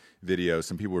form videos.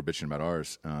 Some people were bitching about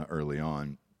ours early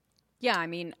on. Yeah, I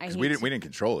mean, we didn't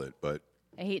control it, but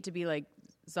I hate to be like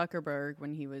Zuckerberg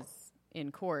when he was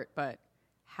in court, but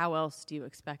how else do you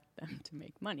expect them to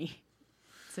make money?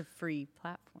 It's a free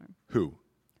platform. Who?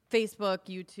 Facebook,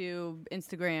 YouTube,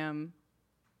 Instagram.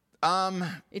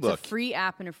 It's a free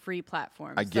app and a free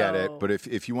platform. I get it, but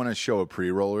if you want to show a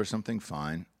pre-roll or something,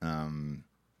 fine.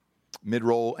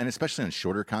 Mid-roll, and especially on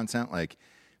shorter content, like,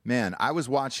 man, I was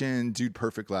watching Dude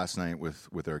Perfect last night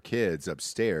with our kids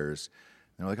upstairs.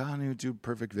 And they're like, oh, new Dude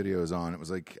Perfect video is on. It was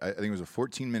like, I think it was a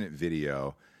 14-minute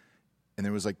video, and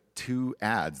there was like 2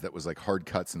 ads that was like hard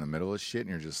cuts in the middle of shit, and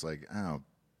you're just like, oh,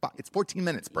 fuck, it's 14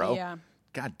 minutes, bro. Yeah.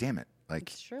 God damn it. Like,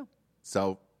 it's true.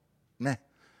 So, meh.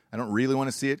 I don't really want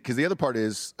to see it. Because the other part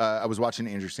is, I was watching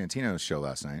Andrew Santino's show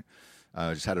last night.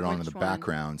 Just had it on in the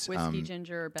background. Whiskey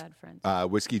Ginger or Bad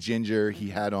Friends? Whiskey Ginger. He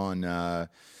had on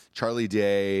Charlie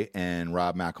Day and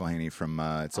Rob McElhenney from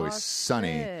It's Always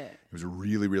Sunny. Shit. It was a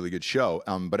really, really good show.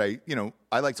 But I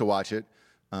like to watch it.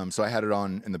 So I had it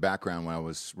on in the background when I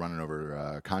was running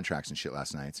over contracts and shit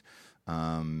last night.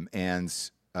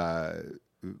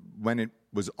 When it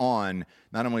was on,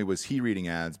 not only was he reading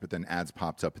ads, but then ads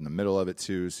popped up in the middle of it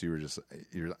too. So you were just,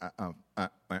 what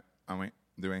are we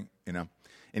doing?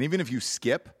 And even if you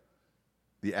skip,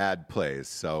 the ad plays.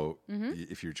 So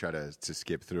if you try to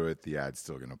skip through it, the ad's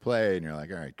still going to play, and you're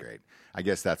like, all right, great. I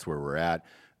guess that's where we're at.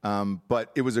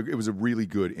 But it was a really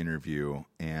good interview,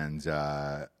 and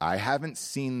I haven't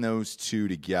seen those two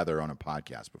together on a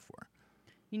podcast before.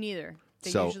 Me neither. They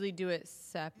usually do it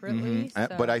separately.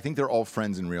 But I think they're all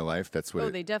friends in real life. That's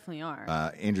what. They definitely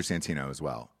are. Andrew Santino as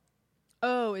well.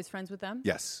 Oh, is friends with them?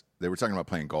 Yes, they were talking about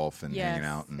playing golf and hanging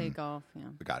out. Yes, they golf. Yeah,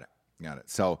 got it.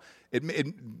 So it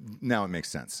now it makes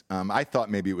sense. I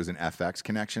thought maybe it was an FX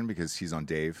connection because he's on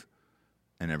Dave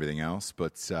and everything else,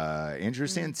 but Andrew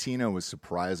Santino was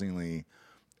surprisingly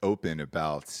open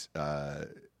about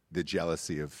the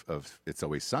jealousy of It's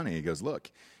Always Sunny. He goes,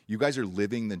 "Look, you guys are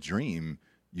living the dream.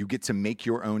 You get to make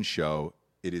your own show.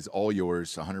 It is all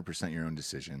yours, 100% your own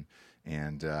decision.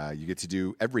 And you get to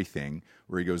do everything."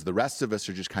 Where he goes, the rest of us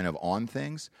are just kind of on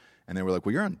things. And they were like,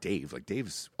 well, you're on Dave. Like,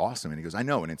 Dave's awesome. And he goes, I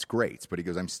know, and it's great. But he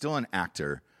goes, I'm still an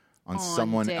actor on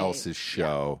someone else's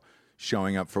show,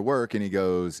 showing up for work. And he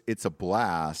goes, it's a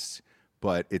blast,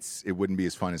 but it wouldn't be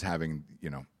as fun as having,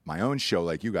 my own show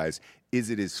like you guys. Is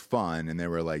it as fun? And they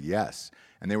were like, yes.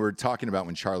 And they were talking about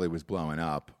when Charlie was blowing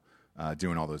up,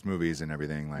 doing all those movies and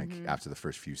everything, like after the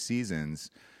first few seasons,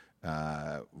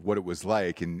 what it was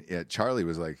like. And Charlie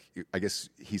was like, I guess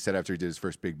he said after he did his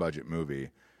first big budget movie,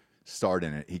 starred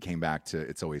in it, he came back to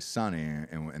It's Always Sunny,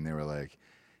 and they were like,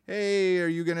 hey, are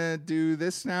you going to do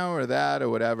this now or that or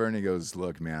whatever? And he goes,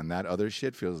 look, man, that other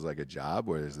shit feels like a job,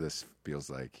 whereas this feels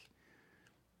like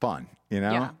fun,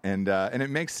 Yeah. And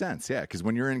it makes sense, yeah, because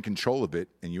when you're in control of it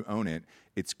and you own it,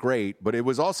 it's great. But it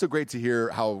was also great to hear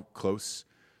how close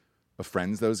of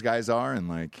friends those guys are, and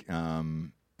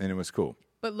and it was cool.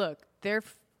 But look, they're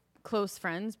close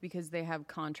friends because they have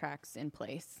contracts in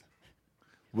place.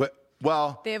 What?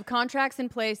 Well, they have contracts in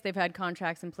place. They've had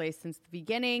contracts in place since the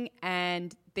beginning,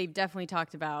 and they've definitely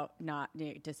talked about not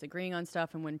disagreeing on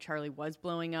stuff. And when Charlie was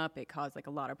blowing up, it caused a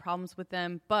lot of problems with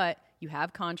them. But you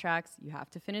have contracts, you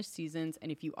have to finish seasons,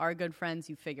 and if you are good friends,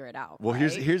 you figure it out. Well,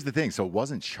 right? here's the thing. So it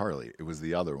wasn't Charlie; it was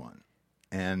the other one.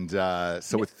 And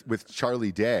so with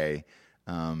Charlie Day,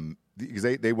 because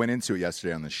they went into it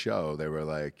yesterday on the show, they were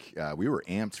like, we were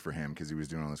amped for him because he was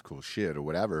doing all this cool shit or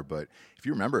whatever. But if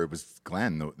you remember, it was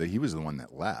Glenn that he was the one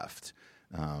that left.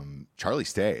 Charlie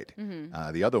stayed.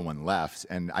 The other one left,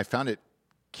 and I found it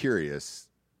curious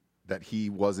that he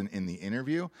wasn't in the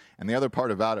interview. And the other part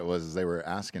about it was they were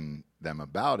asking them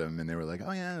about him, and they were like,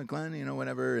 "Oh yeah, Glenn,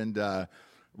 whatever." And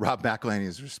Rob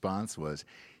McElhenney's response was,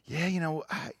 yeah,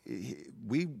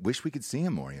 we wish we could see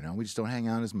him more. We just don't hang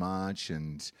out as much,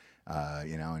 and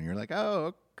and you're like,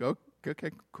 oh, okay,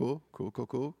 cool.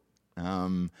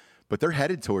 But they're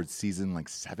headed towards season like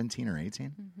 17 or 18.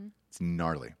 Mm-hmm. It's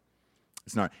gnarly.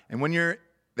 And when you're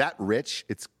that rich,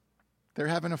 they're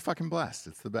having a fucking blast.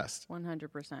 It's the best.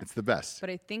 100%. It's the best. But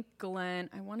I think Glenn,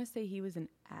 I want to say he was an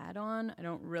add-on. I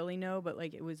don't really know, but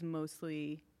like it was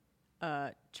mostly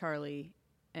Charlie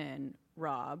and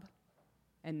Rob,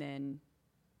 and then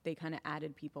they kind of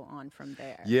added people on from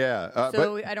there. Yeah.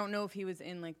 So I don't know if he was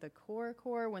in like the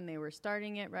core when they were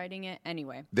starting it, writing it.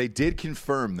 Anyway. They did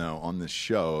confirm, though, on the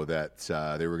show that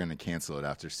they were going to cancel it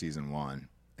after season 1.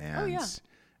 And,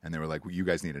 and they were like, well, you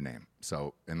guys need a name.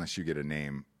 So unless you get a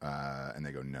name, and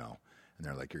they go, no. And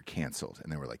they're like, you're canceled.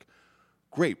 And they were like,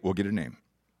 great, we'll get a name.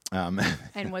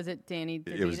 And was it Danny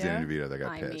DeVito? It was Danny DeVito that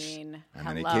got pitched. And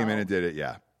then he came in and did it,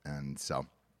 yeah. And so...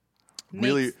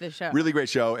 Makes the show. Really great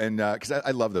show, and because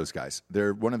I love those guys.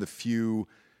 They're one of the few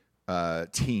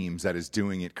teams that is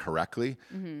doing it correctly,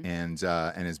 and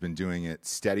has been doing it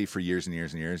steady for years and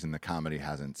years and years, and the comedy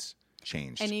hasn't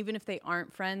changed. And even if they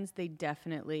aren't friends, they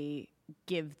definitely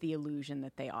give the illusion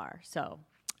that they are. So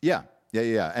yeah.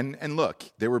 And look,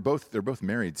 they're both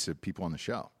married to people on the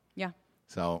show. Yeah.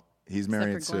 So he's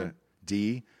married to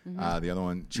Dee. The other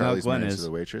one, Charlie's married to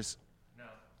the waitress. No,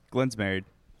 Glenn's married.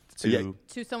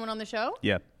 To someone on the show?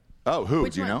 Yeah. Oh, who?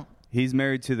 Which do you one? know? He's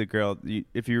married to the girl.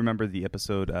 If you remember the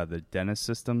episode, The Dentist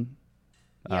System,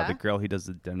 the girl he does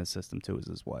the dentist system to is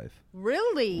his wife.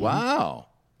 Really? Wow.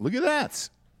 Look at that.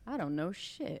 I don't know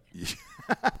shit.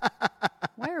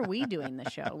 Why are we doing the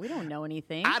show? We don't know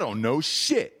anything. I don't know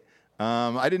shit.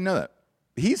 I didn't know that.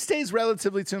 He stays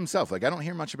relatively to himself. Like, I don't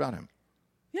hear much about him.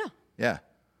 Yeah. Yeah.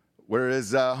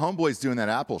 Whereas Homeboy's doing that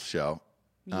Apple show.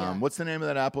 Yeah. What's the name of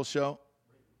that Apple show?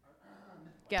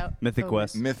 Mythic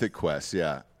Quest. Mythic Quest,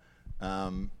 yeah.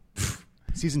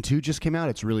 Season 2 just came out.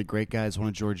 It's really great, guys. One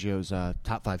of Giorgio's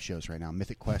top 5 shows right now.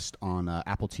 Mythic Quest on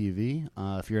Apple TV.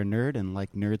 If you're a nerd and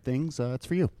like nerd things, it's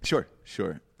for you. Sure.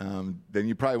 Then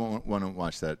you probably won't want to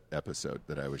watch that episode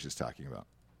that I was just talking about.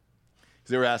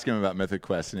 Because they were asking him about Mythic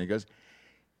Quest, and he goes,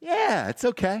 yeah, it's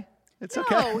okay. It's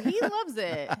okay. No, he loves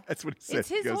it. That's what he said. It's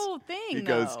his whole thing, He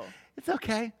though. goes, it's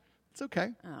okay. It's okay.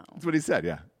 Oh. That's what he said,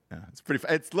 yeah. It's pretty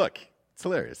it's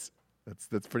hilarious.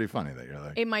 That's pretty funny that you're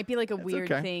like. It might be like a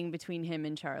weird okay. thing between him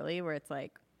and Charlie where it's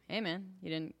like, hey, man,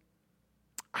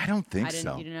 I don't think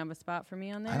so. You didn't have a spot for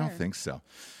me on there? I don't think so.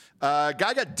 Guy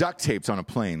got duct taped on a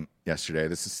plane yesterday.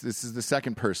 This is the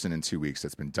second person in 2 weeks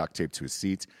that's been duct taped to a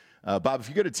seat. Bob, if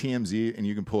you go to TMZ and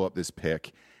you can pull up this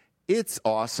pic, it's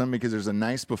awesome because there's a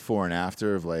nice before and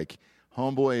after of like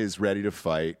Homeboy is ready to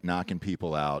fight, knocking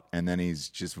people out, and then he's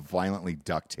just violently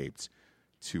duct taped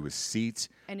to a seat.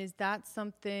 And is that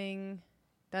something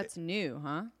that's new,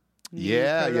 huh?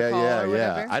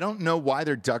 Yeah. I don't know why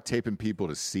they're duct taping people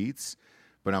to seats,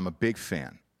 but I'm a big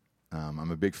fan. I'm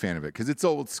a big fan of it because it's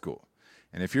old school.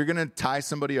 And if you're going to tie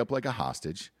somebody up like a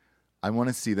hostage, I want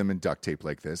to see them in duct tape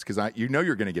like this because you're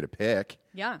going to get a pic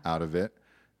out of it.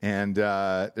 And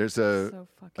there's a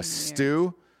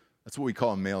stew. That's what we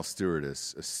call a male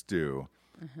stewardess, a stew.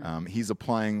 He's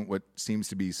applying what seems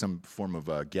to be some form of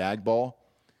a gag ball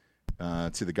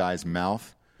to the guy's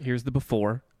mouth. Here's the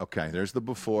before. Okay, there's the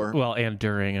before. Well, and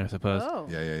during, I suppose. Oh.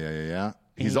 Yeah.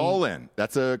 He's all in.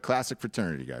 That's a classic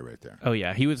fraternity guy right there. Oh,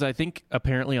 yeah. He was, I think,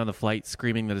 apparently on the flight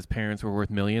screaming that his parents were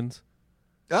worth millions.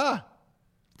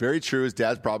 Very true. His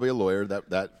dad's probably a lawyer.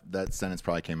 That sentence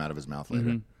probably came out of his mouth later.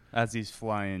 Mm-hmm. As he's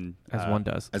flying. As one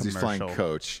does. As he's flying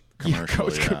Coach Yeah, commercial.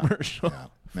 Coach commercial. Yeah.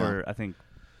 For, I think,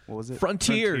 what was it?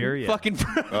 Frontier. Yeah. Fucking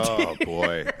Frontier. Oh,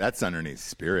 boy. That's underneath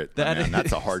Spirit.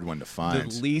 That's a hard one to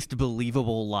find. The least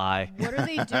believable lie. What are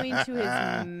they doing to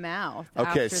his mouth?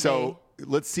 Okay, so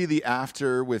let's see the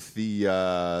after with the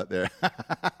there.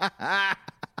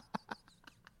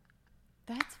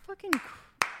 That's fucking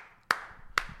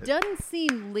doesn't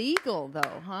seem legal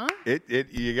though, huh?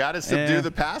 You got to subdue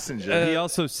the passenger. He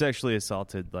also sexually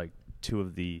assaulted like 2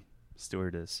 of the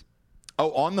stewardess.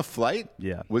 Oh, on the flight?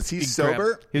 Yeah. Was he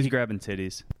sober? He was grabbing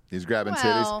titties. He's grabbing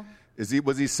Well, titties.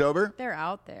 Was he sober? They're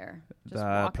out there. Just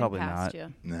walking probably past not.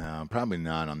 you. No, probably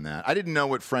not on that. I didn't know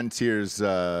what Frontier's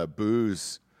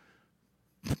booze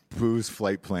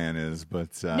flight plan is,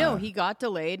 but No, he got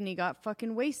delayed and he got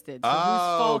fucking wasted. So whose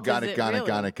oh, fault got is it. Yeah, then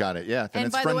And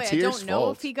it's by the way, I Frontier's don't know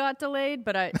fault. if he got delayed,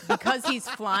 but because he's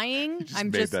flying, I'm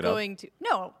made just that up. going to.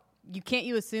 No,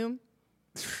 you assume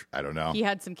I don't know. he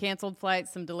had some canceled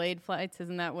flights, some delayed flights.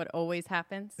 Isn't that what always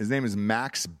happens? His name is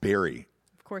Max Berry.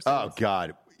 Of course. Oh it is.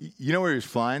 God, you know where he was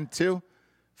flying to?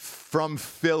 From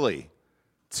Philly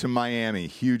to Miami.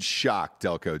 Huge shock,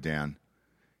 Delco Dan.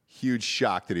 Huge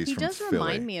shock that he's He from does Philly.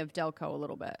 remind me of Delco a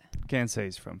little bit. Can't say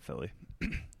he's from Philly.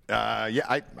 Yeah,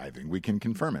 I think we can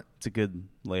confirm it. It's a good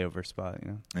layover spot,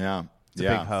 you know. Yeah. It's a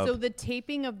big hub. So the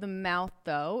taping of the mouth,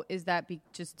 though, is that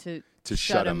just to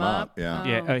shut him up? Yeah.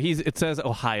 Yeah, it says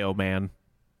Ohio man.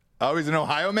 Oh, he's an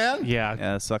Ohio man? Yeah.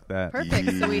 Yeah, suck that.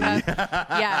 Perfect. So we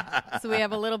have, so we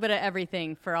have a little bit of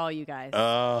everything for all you guys.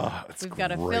 Oh, that's We've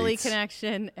got a great. Philly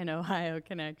connection, an Ohio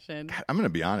connection. I'm gonna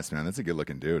be honest, man. That's a good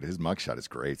looking dude. His mugshot is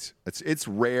great. It's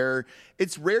rare.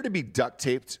 It's rare to be duct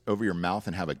taped over your mouth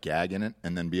and have a gag in it,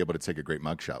 and then be able to take a great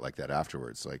mugshot like that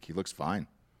afterwards. Like he looks fine.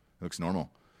 He looks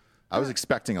normal. I was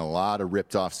expecting a lot of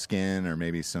ripped off skin or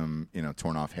maybe some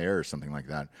torn off hair or something like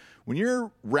that. When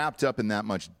you're wrapped up in that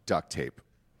much duct tape,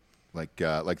 like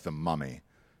the Mummy,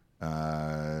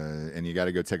 and you got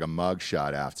to go take a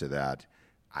mugshot after that.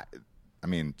 I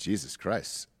mean, Jesus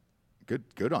Christ,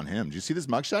 good on him. Did you see this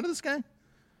mugshot of this guy?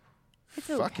 It's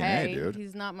Fucking okay. A, dude.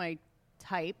 He's not my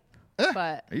type,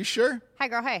 but Are you sure? hi,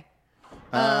 girl. Hey.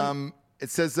 It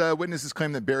says witnesses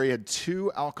claim that Barry had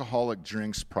 2 alcoholic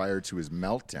drinks prior to his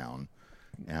meltdown.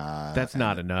 That's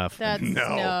not enough. That's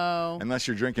no. Unless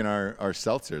you're drinking our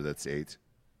seltzer, that's 8.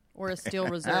 Or a Steel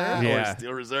Reserve. Yeah. Or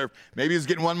Steel Reserve. Maybe he's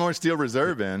getting one more Steel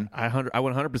Reserve in. I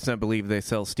 100% believe they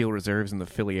sell steel reserves in the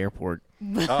Philly airport.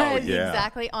 Oh, yeah.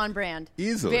 Exactly on brand.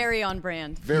 Easily. Very on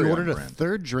brand. Very he ordered on a brand.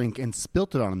 third drink and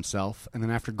spilt it on himself, and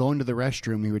then after going to the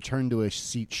restroom, he returned to his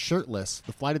seat shirtless.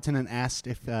 The flight attendant asked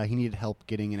if he needed help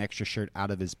getting an extra shirt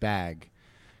out of his bag,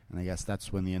 and I guess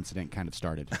that's when the incident kind of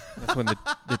started. That's when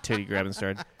the titty grabbing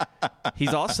started. He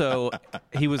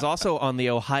was also on the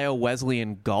Ohio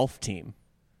Wesleyan golf team.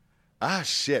 Ah,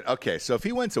 shit. Okay, so if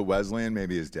he went to Wesleyan,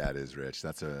 maybe his dad is rich.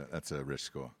 That's a rich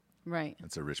school. Right.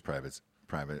 That's a rich private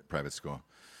school.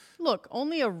 Look,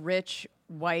 only a rich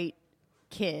white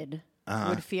kid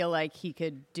would feel like he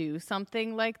could do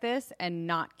something like this and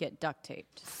not get duct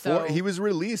taped. So He was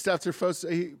released after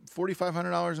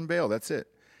 $4,500 in bail. That's it.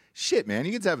 Shit, man,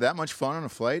 you get to have that much fun on a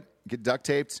flight, get duct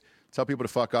taped, tell people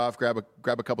to fuck off, grab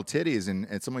a couple titties, and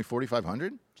it's only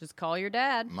 $4,500. just call your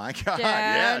dad. My God,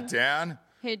 Dad. yeah, Dan.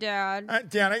 Hey, Dad.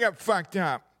 Dan, I got fucked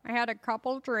up. I had a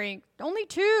couple drinks. Only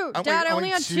 2. Dad, I only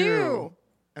had 2.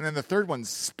 And then the third one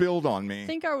spilled on me. I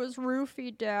think I was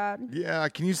roofied, Dad. Yeah,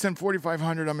 can you send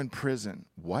 $4,500? I'm in prison.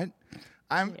 What?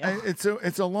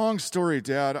 It's a long story,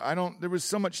 Dad. There was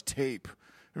so much tape.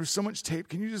 There was so much tape.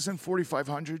 Can you just send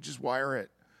 $4,500? Just wire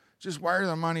it. Just wire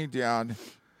the money, Dad.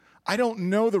 I don't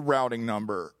know the routing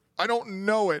number. I don't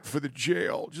know it for the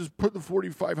jail. Just put the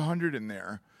 $4,500 in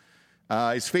there.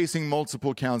 He's facing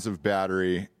multiple counts of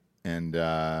battery and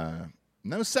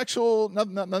nothing sexual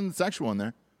in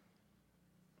there.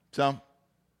 So,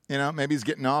 maybe he's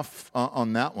getting off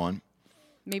on that one.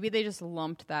 Maybe they just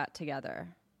lumped that together.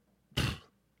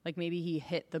 Like maybe he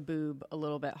hit the boob a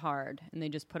little bit hard and they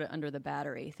just put it under the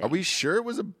battery thing. Are we sure it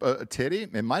was a titty?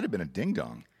 It might have been a ding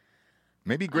dong.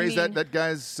 Maybe he grazed that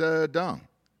guy's dong.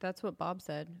 That's what Bob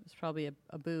said. It was probably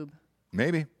a boob.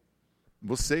 Maybe.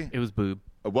 We'll see. It was boob.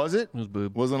 Was it? It was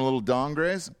boob. Wasn't a little dong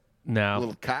graze? No. A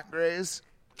little cock graze?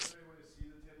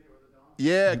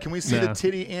 Yeah, can we see No. the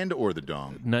titty and or the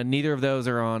dong? No, neither of those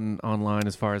are online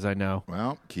as far as I know.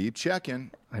 Well, keep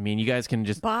checking. I mean, you guys can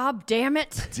just... Bob, damn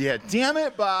it. Yeah, damn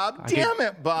it, Bob. Damn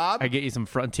it, Bob. I get you some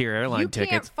Frontier Airline You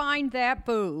tickets. can't find that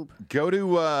boob. Go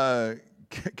to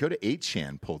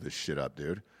 8chan, pull this shit up,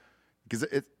 dude. Because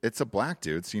it's a black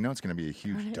dude, so it's going to be a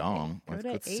huge dong. go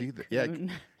to Let's see that. 8kun.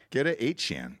 Yeah, get to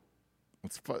 8chan.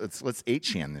 Let's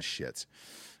 8chan this shit.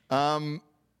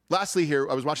 Lastly, here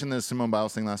I was watching the Simone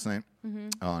Biles thing last night.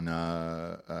 On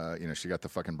she got the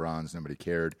fucking bronze. Nobody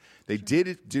cared. They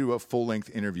did do a full length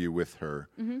interview with her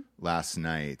last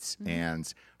night,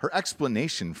 and her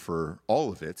explanation for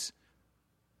all of it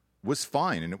was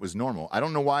fine and it was normal. I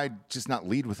don't know why just not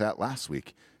lead with that last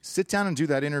week. Sit down and do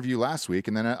that interview last week,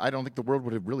 and then I don't think the world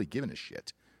would have really given a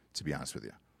shit, to be honest with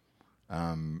you.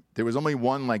 There was only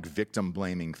one victim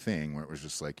blaming thing where it was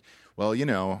just like, well,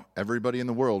 everybody in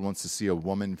the world wants to see a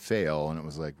woman fail, and it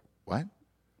was like, what?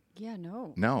 Yeah,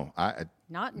 no. No,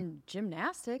 Not in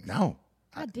gymnastics. no,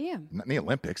 God damn. not in the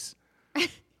Olympics.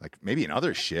 Like maybe in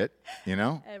other shit,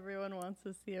 Everyone wants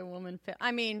to see a woman fail.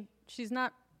 I mean, she's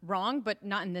not wrong, but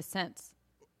not in this sense.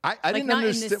 I didn't not in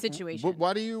this understand. situation.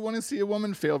 Why do you want to see a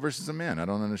woman fail versus a man? I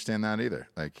don't understand that either.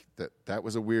 Like that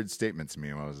was a weird statement to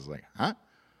me. I was just like, huh?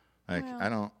 Like I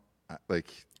don't like.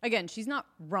 Again, she's not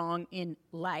wrong in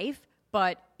life,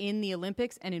 but in the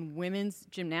Olympics and in women's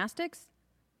gymnastics,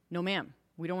 no, ma'am.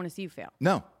 We don't want to see you fail.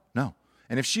 No.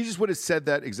 And if she just would have said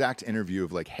that exact interview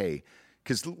of like, hey,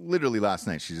 because literally last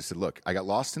night she just said, look, I got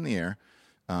lost in the air.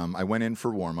 I went in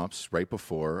for warm-ups right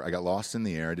before. I got lost in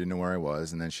the air. I didn't know where I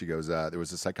was. And then she goes, there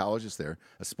was a psychologist there,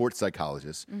 a sports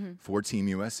psychologist for Team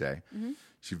USA.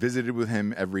 She visited with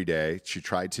him every day. She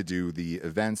tried to do the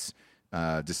events,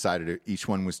 decided each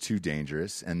one was too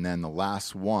dangerous. And then the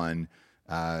last one,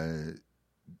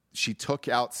 she took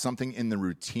out something in the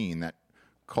routine that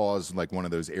caused like one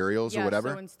of those aerials or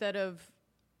whatever. So instead of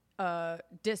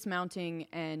dismounting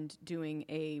and doing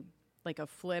a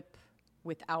flip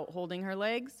without holding her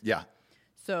legs. Yeah.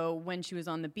 So when she was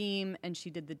on the beam and she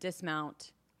did the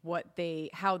dismount,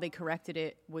 how they corrected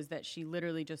it was that she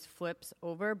literally just flips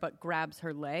over but grabs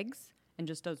her legs and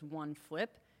just does one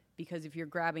flip, because if you're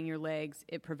grabbing your legs,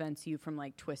 it prevents you from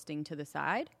like twisting to the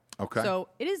side. Okay. So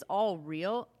it is all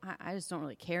real. I just don't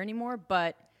really care anymore,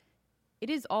 but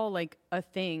it is all like a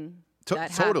thing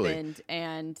that happened,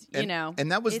 and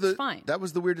that was it's fine. That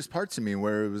was the weirdest part to me,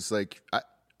 where it was like,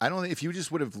 I don't think if you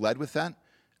just would have led with that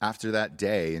after that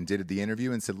day and did the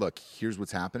interview and said, look, here's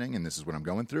what's happening and this is what I'm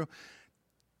going through,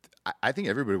 I think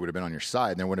everybody would have been on your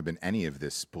side and there wouldn't have been any of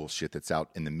this bullshit that's out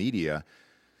in the media.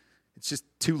 It's just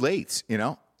too late, you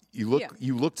know?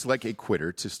 You looked like a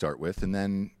quitter to start with, and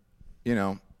then, you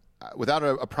know, without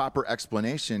a proper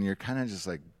explanation, you're kind of just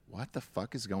like, what the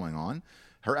fuck is going on?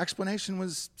 Her explanation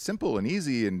was simple and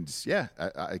easy, and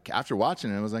I after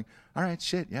watching it, I was like, all right,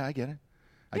 shit, yeah, I get it.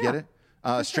 I get it.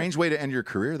 Strange way to end your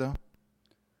career, though.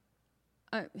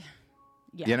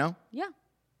 Yeah. You know? Yeah.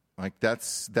 Like,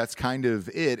 that's kind of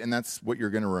it, and that's what you're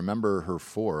going to remember her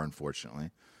for, unfortunately,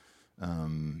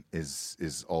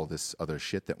 is all this other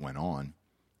shit that went on.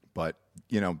 But,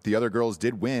 you know, the other girls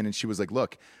did win, and she was like,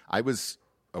 look, I was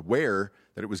aware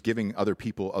that it was giving other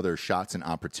people other shots and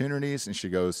opportunities, and she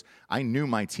goes, I knew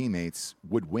my teammates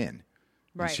would win.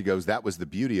 Right. And she goes, that was the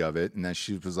beauty of it. And then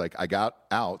she was like, I got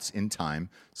out in time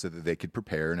so that they could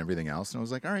prepare and everything else. And I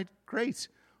was like, all right, great.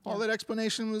 All that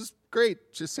explanation was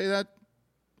great. Just say that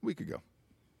a week ago.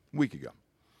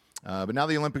 But now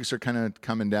the Olympics are kind of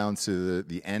coming down to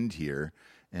the end here.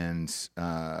 And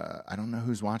I don't know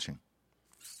who's watching.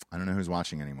 I don't know who's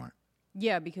watching anymore.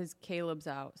 Yeah, because Caleb's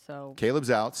out. So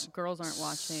Caleb's out. Girls aren't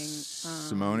watching.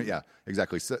 Simone, yeah,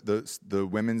 exactly. So the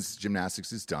women's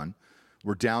gymnastics is done.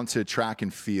 We're down to track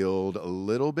and field a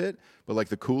little bit, but like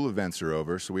the cool events are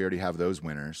over, so we already have those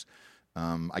winners.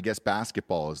 I guess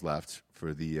basketball is left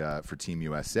for Team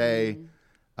USA.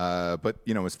 But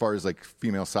you know, as far as like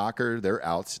female soccer, they're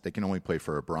out. They can only play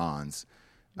for a bronze.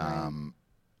 Right.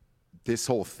 This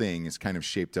whole thing is kind of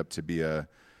shaped up to be a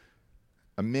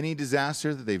mini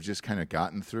disaster that they've just kind of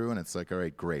gotten through, and it's like, all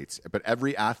right, great. But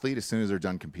every athlete, as soon as they're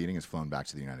done competing, is flown back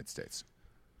to the United States.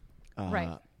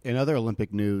 Right. In other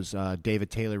Olympic news,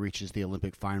 David Taylor reaches the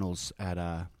Olympic finals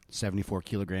at 74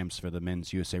 kilograms for the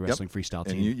men's USA Wrestling freestyle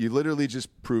team. And you literally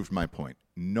just proved my point.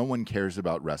 No one cares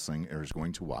about wrestling or is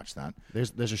going to watch that.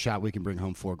 There's a shot we can bring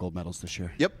home 4 gold medals this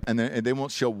year. Yep, and they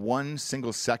won't show one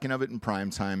single second of it in prime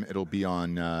time. It'll be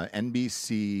on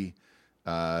NBC.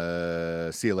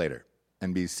 See you later.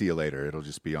 NBC. See you later. It'll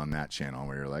just be on that channel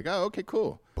where you're like, oh, okay,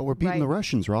 cool. But we're beating the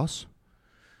Russians, Ross.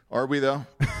 Are we, though?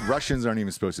 Russians aren't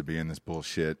even supposed to be in this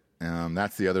bullshit.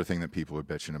 That's the other thing that people are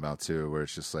bitching about, too, where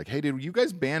it's just like, hey, dude, you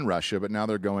guys banned Russia, but now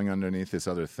they're going underneath this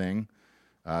other thing.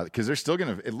 Because they're still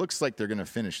going to – it looks like they're going to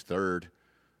finish third.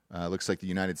 It looks like the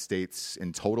United States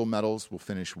in total medals will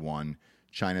finish 1,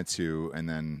 China 2, and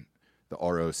then the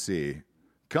ROC.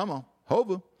 Come on,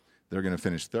 Hova. They're going to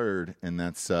finish third, and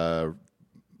that's the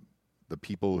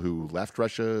people who left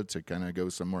Russia to kind of go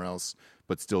somewhere else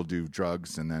but still do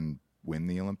drugs and then – win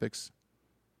the Olympics.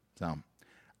 So,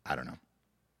 I don't know.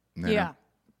 Yeah.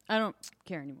 I don't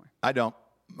care anymore. I don't.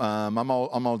 I'm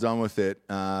all done with it.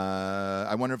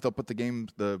 I wonder if they'll put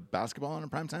the basketball on in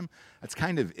prime time. That's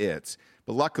kind of it.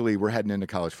 But luckily, we're heading into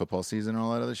college football season and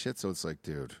all that other shit. So it's like,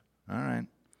 dude, all right.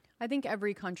 I think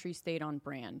every country stayed on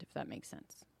brand, if that makes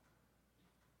sense.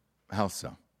 How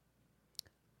so?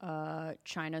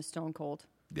 China, Stone Cold.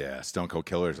 Yeah, Stone Cold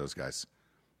Killers, those guys.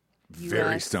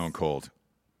 Very Stone Cold.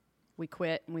 We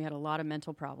quit, and we had a lot of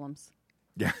mental problems.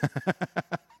 Yeah.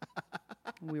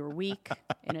 We were weak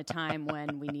in a time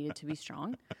when we needed to be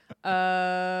strong.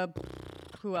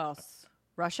 Who else?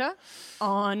 Russia?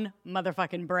 On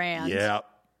motherfucking brand. Yeah.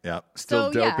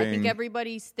 Still doping. Yeah, I think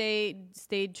everybody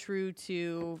stayed true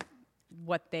to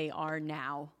what they are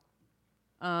now.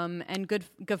 And good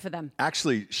for them.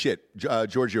 Actually,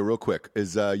 Giorgio, real quick.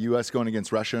 Is U.S. going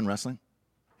against Russia in wrestling?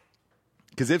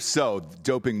 Because if so,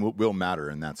 doping will matter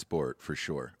in that sport for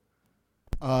sure.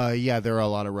 Yeah, there are a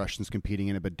lot of Russians competing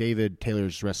in it, but David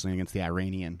Taylor's wrestling against the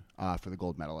Iranian for the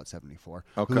gold medal at 74.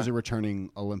 Okay. Who's a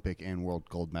returning Olympic and world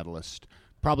gold medalist.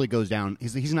 Probably goes down.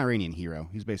 He's an Iranian hero.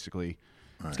 He's basically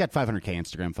He's got 500K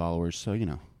Instagram followers, so, you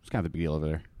know, it's kind of a big deal over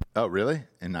there. Oh, really?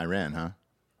 In Iran, huh?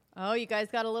 Oh, you guys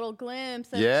got a little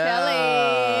glimpse of Yeah.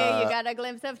 Chelly. You got a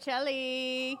glimpse of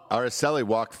Chelly. Araceli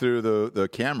walked through the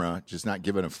camera, just not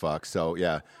giving a fuck. So,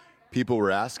 yeah, people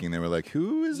were asking. They were like,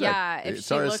 who is that? Yeah, if It's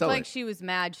she looked Araceli. like she was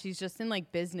mad, she's just in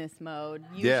like business mode.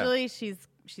 Usually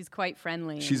she's quite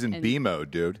friendly. She's in B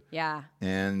mode, dude. Yeah.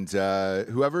 And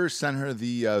whoever sent her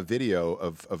the video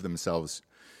of themselves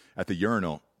at the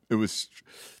urinal, it was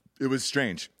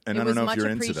strange. And I don't know if you're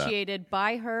into that. It was much appreciated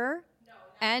by her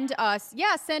and us.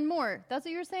 Yeah, send more. That's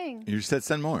what you were saying. You said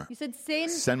send more. You said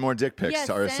send more dick pics yes,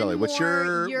 to Araceli. send What's more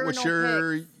your urinal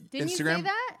pics. Didn't Instagram? you say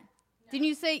that? Didn't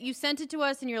you say you sent it to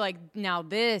us and you're like, now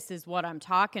this is what I'm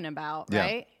talking about,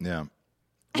 right? Yeah.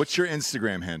 What's your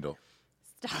Instagram handle?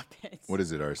 Stop it. What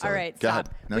is it, Araceli? All right, Go stop.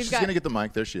 ahead. Now We've she's got- going to get the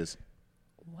mic. There she is.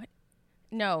 What?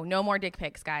 No more dick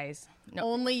pics, guys. No,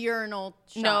 Only urinal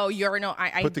shots. no urinal.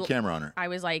 I Put the camera on her. I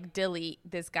was like, delete.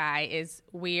 This guy is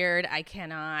weird. I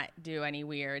cannot do any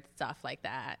weird stuff like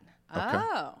that.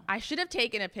 Oh. I should have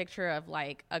taken a picture of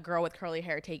like a girl with curly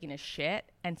hair taking a shit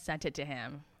and sent it to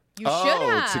him. You should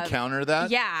have. to counter that?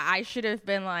 Yeah, I should have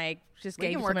been like, just We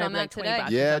gave can work someone on like that $20 today. or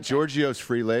Yeah, something. Giorgio's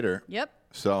free later. Yep.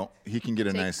 So he can get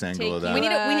a nice angle of that. We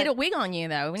need a wig on you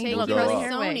though. We need Take a We'll little go curly up.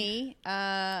 hair wig.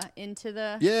 Sony into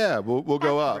the Yeah, we'll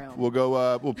go up. room. We'll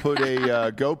go. We'll put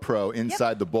a GoPro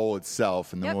inside the bowl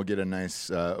itself, and then Yep. we'll get a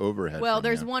nice overhead. Well, from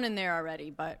there's you. one in there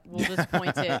already, but we'll just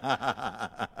point it.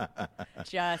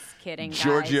 Just kidding, guys.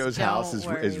 Giorgio's Don't house is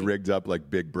worry. rigged up like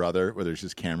Big Brother, where there's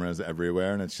just cameras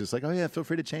everywhere, and it's just like, oh yeah, feel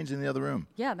free to change in the other room.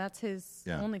 Yeah, that's his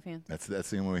Yeah, OnlyFans. That's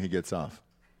the only way he gets off.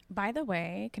 By the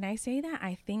way, can I say that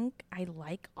I think I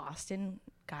like Austin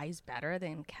guys better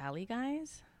than Cali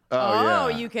guys? Oh,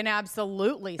 yeah. you can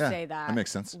absolutely Yeah, say that. that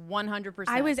makes sense. 100%.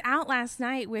 I was out last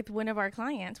night with one of our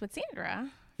clients, with Sandra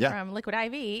Yeah. from Liquid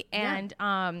IV, and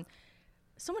I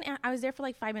was there for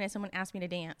like 5 minutes. Someone asked me to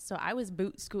dance, so I was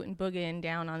boot scooting, boogieing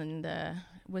down on the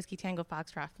Whiskey Tango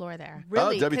Foxtrot floor there.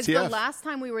 Really? Oh, Because the WTF. last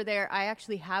time we were there, I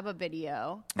actually have a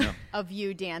video of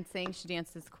you dancing. She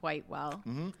dances quite well.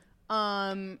 Mm-hmm.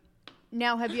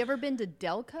 Now, have you ever been to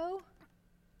Delco?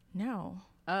 No,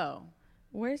 Oh,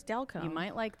 where's Delco? you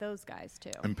might like those guys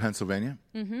too. In Pennsylvania?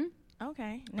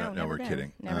 Okay, no, No, never we're been.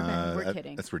 kidding. Never been. We're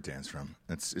kidding. That's where Dan's from.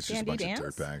 It's just Dan, a do you bunch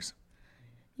of dance? dirtbags.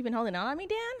 You've been holding on me,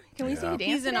 Dan? Can we see you dance?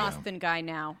 He's an today? Austin guy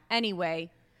now. Anyway.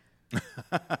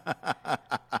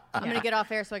 I'm going to get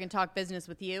off air so I can talk business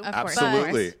with you. Of course.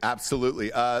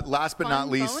 Absolutely. Last but not Fun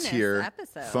least bonus here,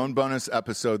 episode. phone bonus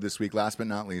episode this week. Last but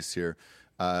not least here,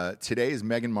 today is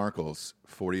Meghan Markle's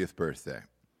 40th birthday,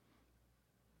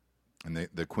 and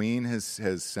the Queen has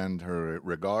sent her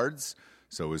regards.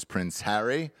 So is Prince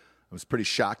Harry. I was pretty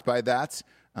shocked by that,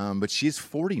 but she's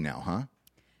 40 now, huh?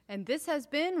 And this has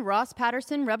been Ross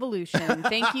Patterson Revolution.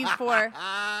 Thank you for.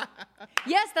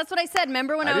 Yes, that's what I said.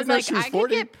 Remember when I I was didn't know like, she was I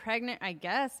 40? could get pregnant? I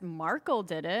guess Markle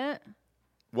did it.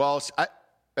 Well,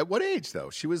 at what age though?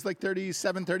 She was like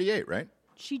 37, 38, right?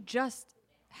 She just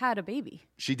had a baby.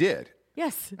 She did.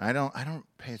 Yes. I don't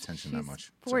pay attention that She's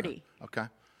much. 40. Okay.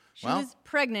 She Well, was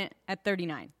pregnant at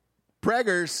 39.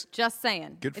 preggers. Just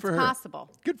saying. Good for it's her. possible.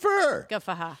 Good for her. Good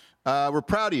for her. We're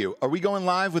proud of you. Are we going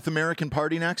live with American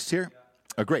Party next here?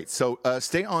 Great. So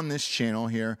stay on this channel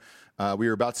here. We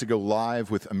are about to go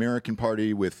live with American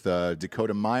Party with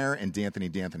Dakota Meyer and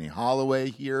D'Anthony Holloway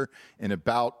here in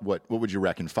about, what would you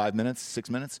reckon, 5 minutes, 6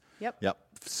 minutes? Yep.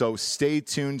 So stay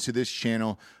tuned to this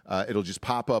channel. It'll just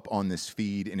pop up on this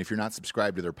feed. And if you're not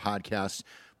subscribed to their podcast,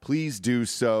 please do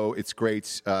so. It's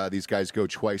great. These guys go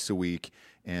twice a week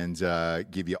and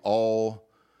give you all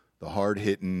the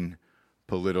hard-hitting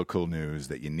political news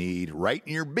that you need right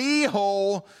in your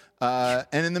bee-hole.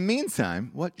 And in the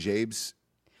meantime, what, Jabes?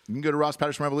 You can go to Ross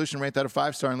Patterson Revolution, rate that a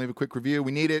 5-star, and leave a quick review.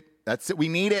 We need it. That's it. We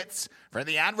need it for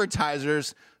the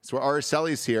advertisers. That's where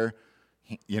Araceli's here.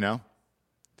 You know,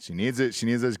 she needs it. She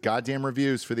needs those goddamn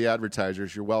reviews for the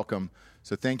advertisers. You're welcome.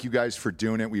 So thank you guys for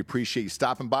doing it. We appreciate you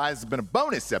stopping by. This has been a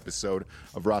bonus episode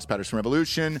of Ross Patterson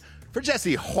Revolution. For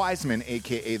Jesse Wiseman,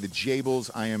 a.k.a. The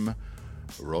Jables, I am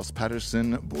Ross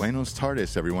Patterson. Buenos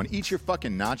tardes, everyone. Eat your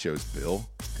fucking nachos, Bill.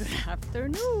 Good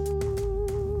afternoon.